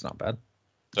 It's not bad.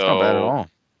 It's not bad at all.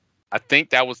 I think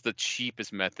that was the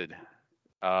cheapest method.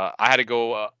 I had to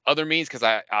go other means because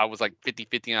I was like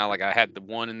 50-50 and I had the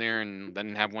one in there and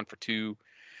didn't have one for two.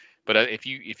 But if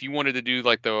you wanted to do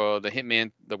like the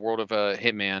Hitman, the World of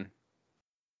Hitman,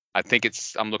 I think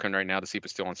I'm looking right now to see if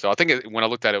it's still on sale. I think when I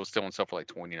looked at it, it was still on sale for like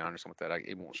 $29 or something like that.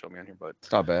 It won't show me on here, but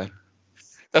it's not bad.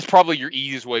 That's probably your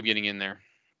easiest way of getting in there.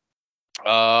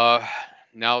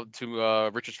 Now to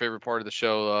Richard's favorite part of the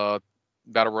show,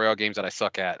 Battle Royale games that I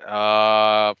suck at.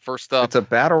 First up, it's a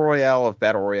Battle Royale of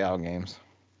Battle Royale games.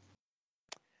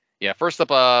 Yeah, first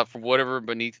up, for whatever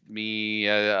beneath me,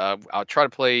 I'll try to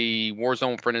play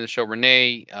Warzone. Friend of the show,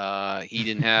 Renee. He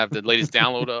didn't have the latest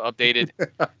download updated.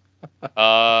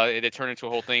 It turned into a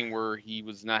whole thing where he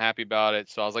was not happy about it.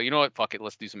 So I was like, you know what, fuck it,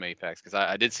 let's do some Apex because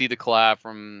I did see the collab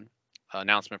from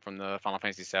announcement from the Final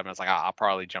Fantasy VII. I was like, I'll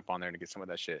probably jump on there to get some of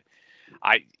that shit.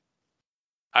 I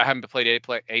haven't played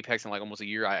Apex in like almost a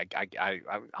year.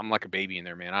 I'm like a baby in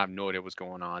there, man. I have no idea what's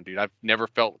going on, dude. I've never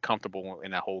felt comfortable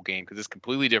in that whole game because it's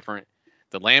completely different.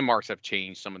 The landmarks have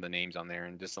changed some of the names on there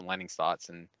and just the landing spots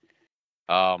and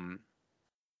I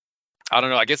don't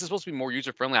know. I guess it's supposed to be more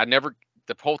user friendly.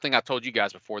 The whole thing I told you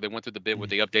guys before, they went through the bit where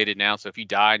they updated now. So if you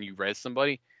die and you res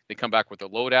somebody, they come back with a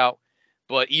loadout.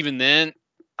 But even then,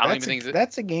 I don't even think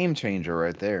that's a game changer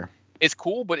right there. It's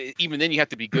cool, but even then you have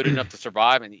to be good enough to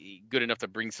survive and good enough to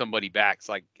bring somebody back. It's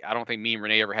like I don't think me and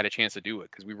Renee ever had a chance to do it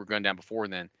because we were gunned down before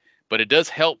then. But it does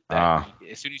help that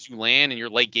as soon as you land in your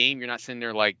late game, you're not sitting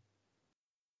there like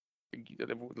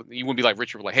you wouldn't be like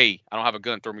Richard, like, hey, I don't have a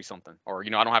gun, throw me something, or I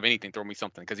don't have anything, throw me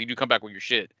something, because you do come back with your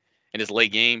shit in this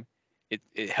late game.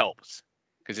 It helps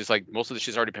because it's like most of the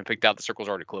shit's already been picked out, the circle's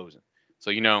already closing, so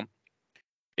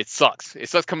it sucks. It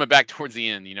sucks coming back towards the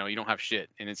end. You don't have shit,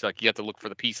 and it's like you have to look for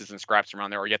the pieces and scraps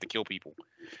around there, or you have to kill people.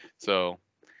 So,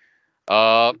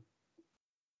 I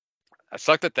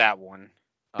sucked at that one.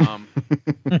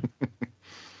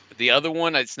 The other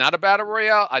one, it's not a battle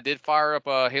royale. I did fire up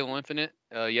Halo Infinite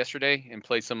yesterday and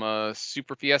play some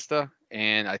Super Fiesta,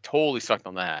 and I totally sucked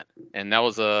on that. And that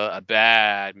was a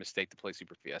bad mistake to play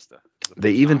Super Fiesta.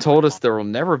 They even told us there will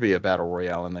never be a battle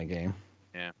royale in that game.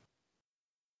 Yeah.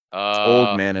 It's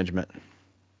old management.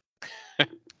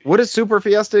 What is Super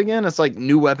Fiesta again? It's like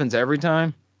new weapons every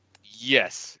time?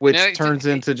 Yes. Which turns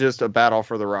into just a battle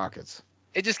for the rockets.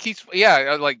 It just keeps,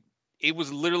 like, it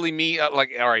was literally me, all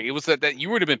right, it was that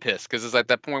you would have been pissed, because it's at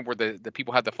that point where the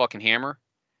people had the fucking hammer,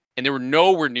 and they were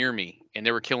nowhere near me, and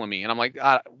they were killing me, and I'm like,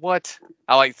 what?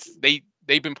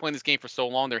 They've been playing this game for so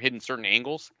long, they're hitting certain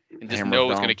angles, and just know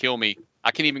it's going to kill me.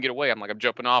 I can't even get away. I'm like, I'm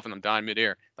jumping off, and I'm dying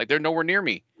midair. Like, they're nowhere near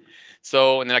me.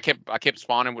 So, and then I kept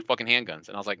spawning with fucking handguns,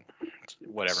 and I was like,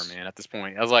 whatever, man. At this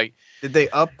point, I was like, did they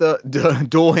up the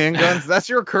dual handguns? That's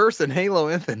your curse in Halo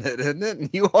Infinite, isn't it?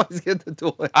 You always get the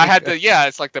dual handguns. I had to, yeah.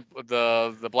 It's like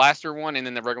the blaster one, and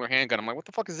then the regular handgun. I'm like, what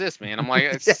the fuck is this, man? I'm like,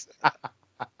 it's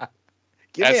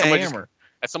give me a hammer.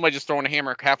 Somebody just throwing a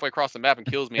hammer halfway across the map and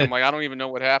kills me. I'm like, I don't even know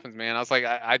what happens, man. I was like,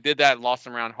 I did that and lost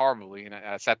them around horribly, and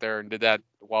I sat there and did that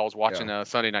while I was watching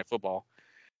Sunday Night Football.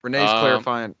 Renee's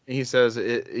clarifying. He says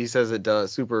it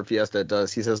does. Super Fiesta it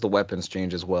does. He says the weapons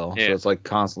change as well. Yeah. So it's like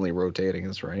constantly rotating.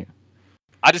 That's right.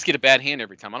 I just get a bad hand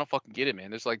every time. I don't fucking get it, man.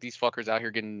 There's like these fuckers out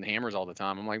here getting hammers all the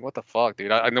time. I'm like, what the fuck,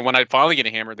 dude? And then when I finally get a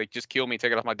hammer, they just kill me and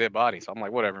take it off my dead body. So I'm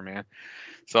like, whatever, man.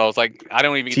 So I was like, I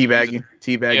don't even teabag you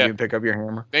and pick up your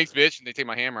hammer. Thanks, bitch. And they take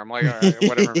my hammer. I'm like, all right,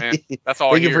 whatever, man. That's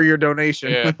all. Thank you for your donation.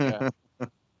 Yeah.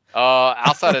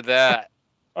 Outside of that.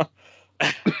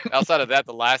 Outside of that,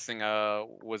 the last thing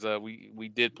was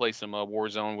we did play some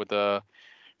Warzone with a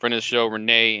friend of the show,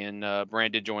 Renee, and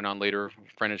Brand did join on later.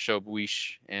 Friend of the show,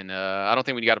 Buish, and I don't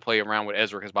think we got to play around with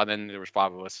Ezra because by then there was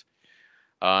 5 of us.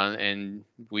 And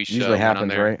Buish usually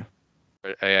happens, right?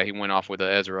 Yeah, he went off with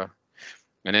Ezra,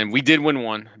 and then we did win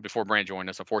one before Brand joined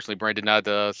us. Unfortunately, Brand did not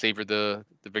savor the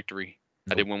victory.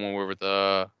 Nope. I did win one with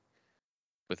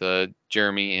with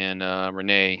Jeremy and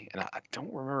Renee, and I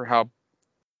don't remember how.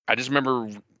 I just remember,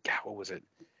 God, what was it?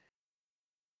 I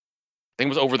think it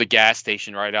was over the gas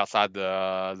station right outside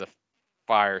the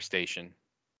fire station,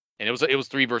 and it was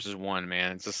 3 versus 1,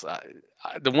 man. It's just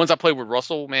the ones I played with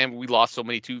Russell, man. We lost so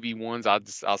many 2v1s. I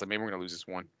was like, man, we're gonna lose this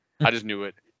one. I just knew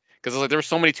it because like there were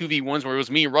so many 2v1s where it was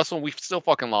me and Russell, and we still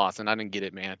fucking lost, and I didn't get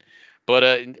it, man. But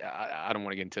I don't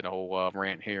want to get into the whole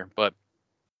rant here, but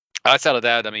outside of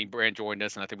that, I mean, Brant joined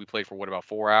us, and I think we played for about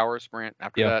 4 hours, Brant,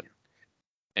 after that.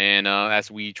 And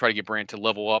as we try to get Brant to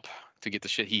level up to get the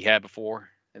shit he had before,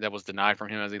 and that was denied from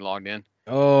him as he logged in.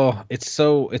 Oh, it's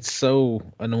so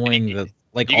annoying that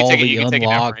like all the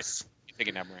unlocks.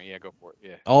 Taking that, Brant. Yeah, go for it.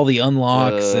 Yeah. All the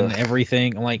unlocks and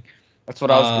everything. Like that's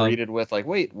what I was greeted with. Like,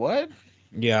 wait, what?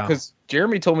 Yeah. Because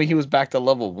Jeremy told me he was back to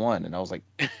level 1, and I was like,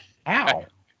 how?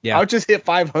 Yeah. I just hit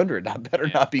 500. I better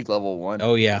not be level 1.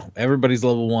 Oh yeah, everybody's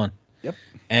level 1. Yep.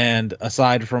 And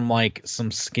aside from like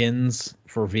some skins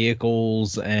for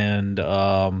vehicles and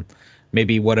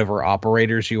maybe whatever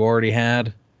operators you already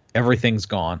had, everything's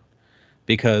gone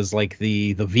because like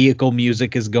the vehicle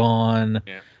music is gone.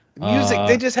 Yeah. Music,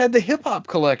 they just had the hip hop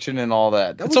collection and all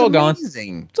that. That it's was all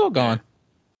amazing. Gone. It's all gone.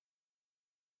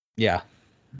 Yeah.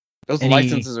 Those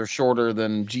licenses are shorter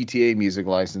than GTA music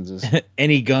licenses.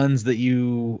 Any guns that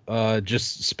you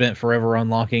just spent forever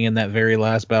unlocking in that very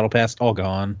last battle pass, all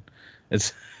gone.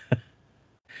 It's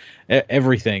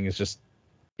everything is just,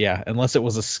 yeah, unless it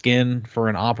was a skin for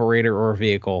an operator or a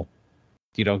vehicle,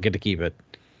 you don't get to keep it.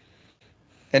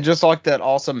 And just like that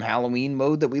awesome Halloween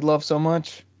mode that we love so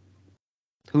much,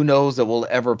 who knows that we'll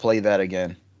ever play that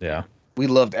again. Yeah. We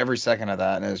loved every second of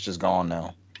that, and it's just gone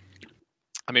now.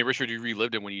 I mean, Richard, you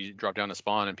relived it when you dropped down to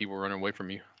spawn and people were running away from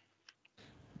you.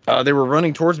 They were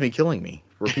running towards me, killing me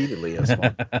repeatedly at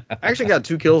spawn. I actually got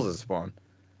 2 kills at spawn.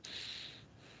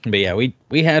 But yeah,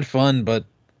 we had fun, but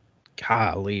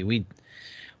golly, we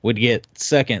would get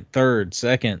second, third,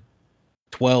 second,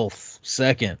 12th,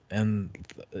 second, and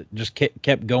just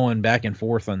kept going back and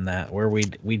forth on that, where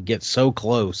we'd get so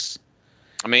close.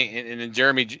 I mean, and then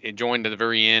Jeremy joined at the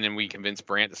very end, and we convinced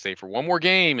Brant to stay for one more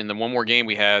game. And the one more game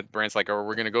we had, Brant's like, "Oh,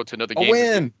 we're gonna go to another game." A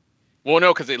win. Well,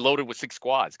 no, because it loaded with 6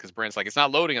 squads. Because Brant's like, "It's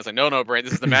not loading." I was like, "No, Brant,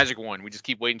 this is the magic one. We just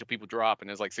keep waiting until people drop." And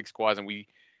there's like 6 squads, and we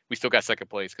still got second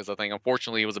place. Because I think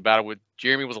unfortunately it was a battle with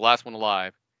Jeremy was the last one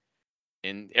alive,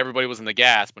 and everybody was in the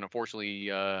gas. But unfortunately,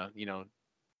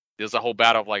 there's a whole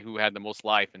battle of like who had the most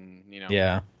life, and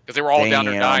yeah, because they were all down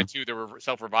there dying too. They were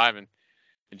self-reviving.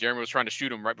 And Jeremy was trying to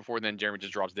shoot him right before then. Jeremy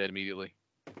just drops dead immediately.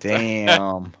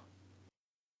 Damn.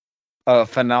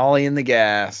 Finale in the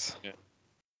gas. Yeah.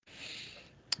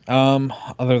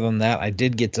 Other than that, I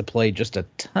did get to play just a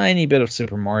tiny bit of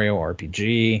Super Mario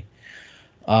RPG.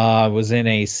 I was in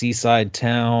a seaside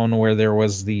town where there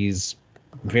was these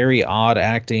very odd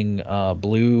acting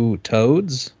blue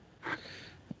toads.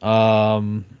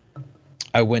 I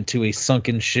went to a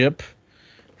sunken ship.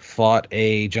 Fought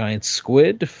a giant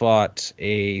squid, fought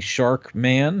a shark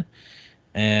man,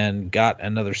 and got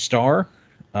another star.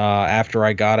 After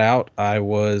I got out, I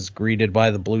was greeted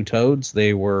by the blue toads.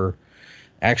 They were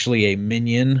actually a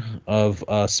minion of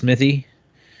Smithy,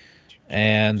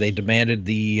 and they demanded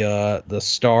the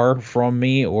star from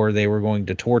me, or they were going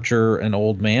to torture an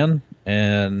old man.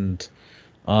 And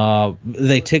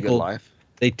they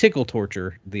tickle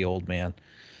torture the old man.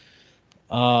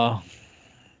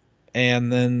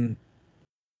 And then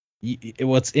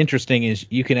what's interesting is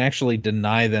you can actually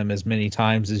deny them as many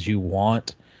times as you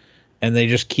want, and they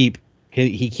just he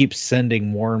keeps sending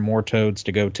more and more toads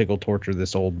to go tickle torture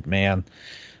this old man.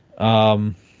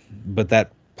 But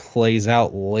that plays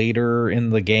out later in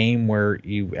the game where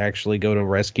you actually go to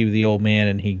rescue the old man,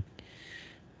 and he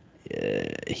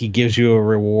gives you a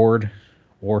reward,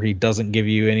 or he doesn't give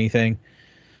you anything,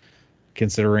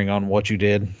 considering on what you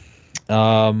did.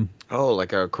 Oh,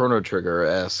 like a Chrono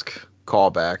Trigger-esque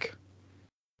callback.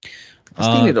 I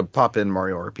just needed to pop in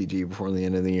Mario RPG before the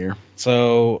end of the year.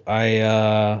 So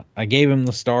I gave him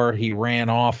the star. He ran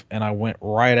off, and I went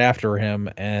right after him,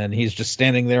 and he's just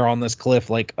standing there on this cliff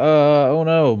like, oh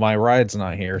no, my ride's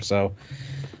not here. So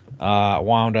I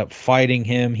wound up fighting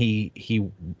him.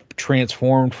 He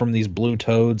transformed from these blue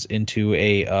toads into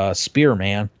a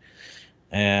spearman,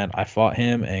 and I fought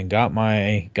him and got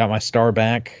my star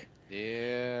back.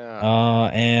 Yeah.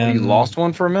 And you lost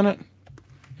one for a minute?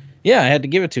 Yeah, I had to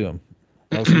give it to him.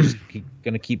 I was just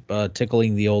gonna keep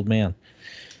tickling the old man.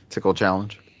 Tickle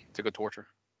challenge. Tickle torture.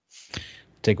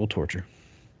 Tickle torture.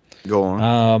 Go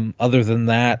on. Other than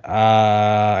that,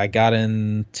 I got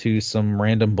into some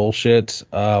random bullshit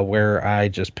where I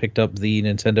just picked up the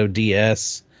Nintendo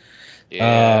DS.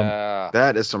 Yeah.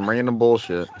 That is some random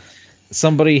bullshit.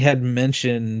 somebody had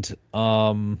mentioned.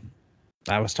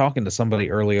 I was talking to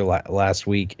somebody earlier last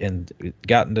week and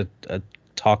gotten to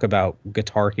talk about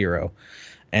Guitar Hero.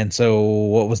 And so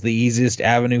what was the easiest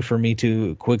avenue for me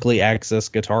to quickly access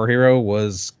Guitar Hero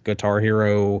was Guitar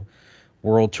Hero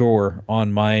World Tour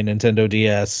on my Nintendo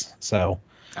DS. So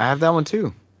I have that one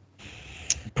too.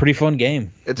 Pretty fun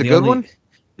game. It's a good one.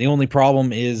 The only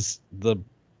problem is the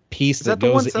piece that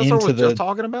goes into the just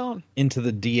talking about into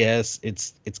the DS.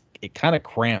 It kind of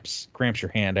cramps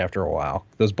your hand after a while.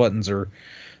 Those buttons are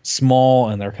small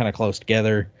and they're kind of close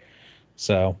together.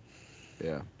 So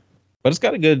yeah, but it's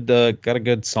got a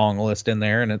good song list in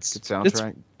there, and it's good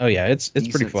soundtrack. It's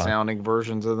pretty fun. Sounding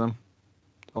versions of them.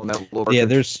 On that little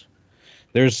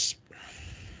there's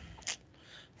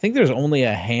I think there's only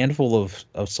a handful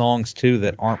of songs too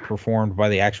that aren't performed by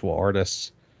the actual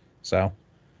artists. So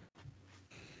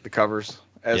the covers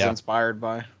as inspired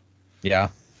by. Yeah.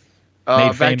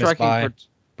 Made famous by.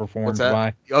 Performed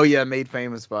by. Oh yeah, made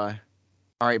famous by.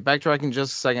 All right, backtracking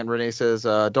just a second. Renee says,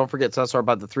 don't forget Cesar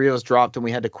about the three of us dropped and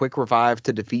we had to quick revive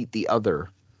to defeat the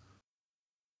other.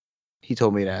 He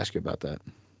told me to ask you about that.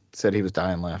 Said he was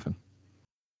dying laughing.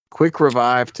 Quick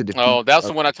revive to defeat. Oh, that's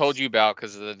the one I told you about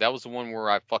because that was the one where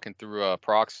I fucking threw a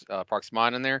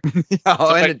Proxmine in there.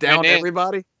 And it downed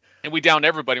everybody? And we downed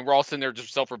everybody. And we're all sitting there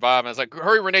just self-reviving. I was like,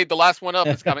 hurry, Renee, the last one up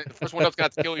is coming. The first one up's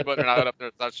got to kill you, but I got up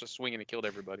there. I was just swinging and killed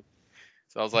everybody.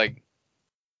 So I was like,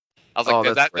 that's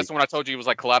the one I told you was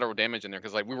like collateral damage in there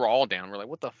because like we were all down. We're like,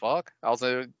 what the fuck? I was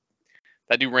like,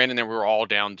 that dude ran in there. We were all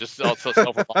down, just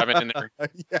self-reviving in there.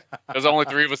 Yeah. There's only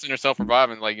three of us in there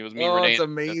self-reviving. Like it was me, Renee. That's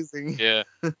amazing. Yeah.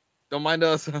 Don't mind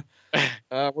us.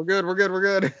 We're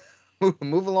good.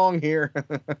 Move along here.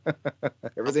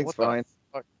 Everything's fine.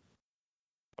 I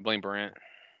blame Brant.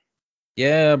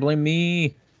 Yeah, blame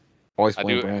me. Always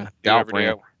blame Brant. Every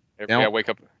day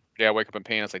I wake up in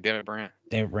pain. I say, damn it, Brant.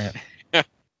 Damn it, Brant.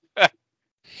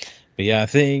 But yeah, I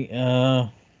think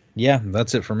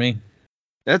that's it for me.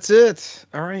 That's it.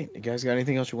 All right. You guys got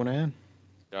anything else you want to add?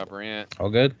 Doubt Brant. All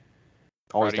good.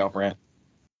 Always doubt Brant.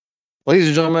 Ladies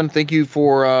and gentlemen, thank you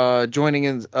for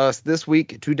joining us this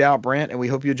week to Doubt Brant, and we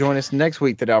hope you join us next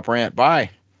week to Doubt Brant.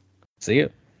 Bye. See you.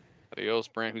 Adios,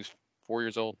 Brant, who's 4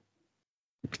 years old.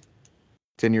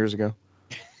 10 years ago.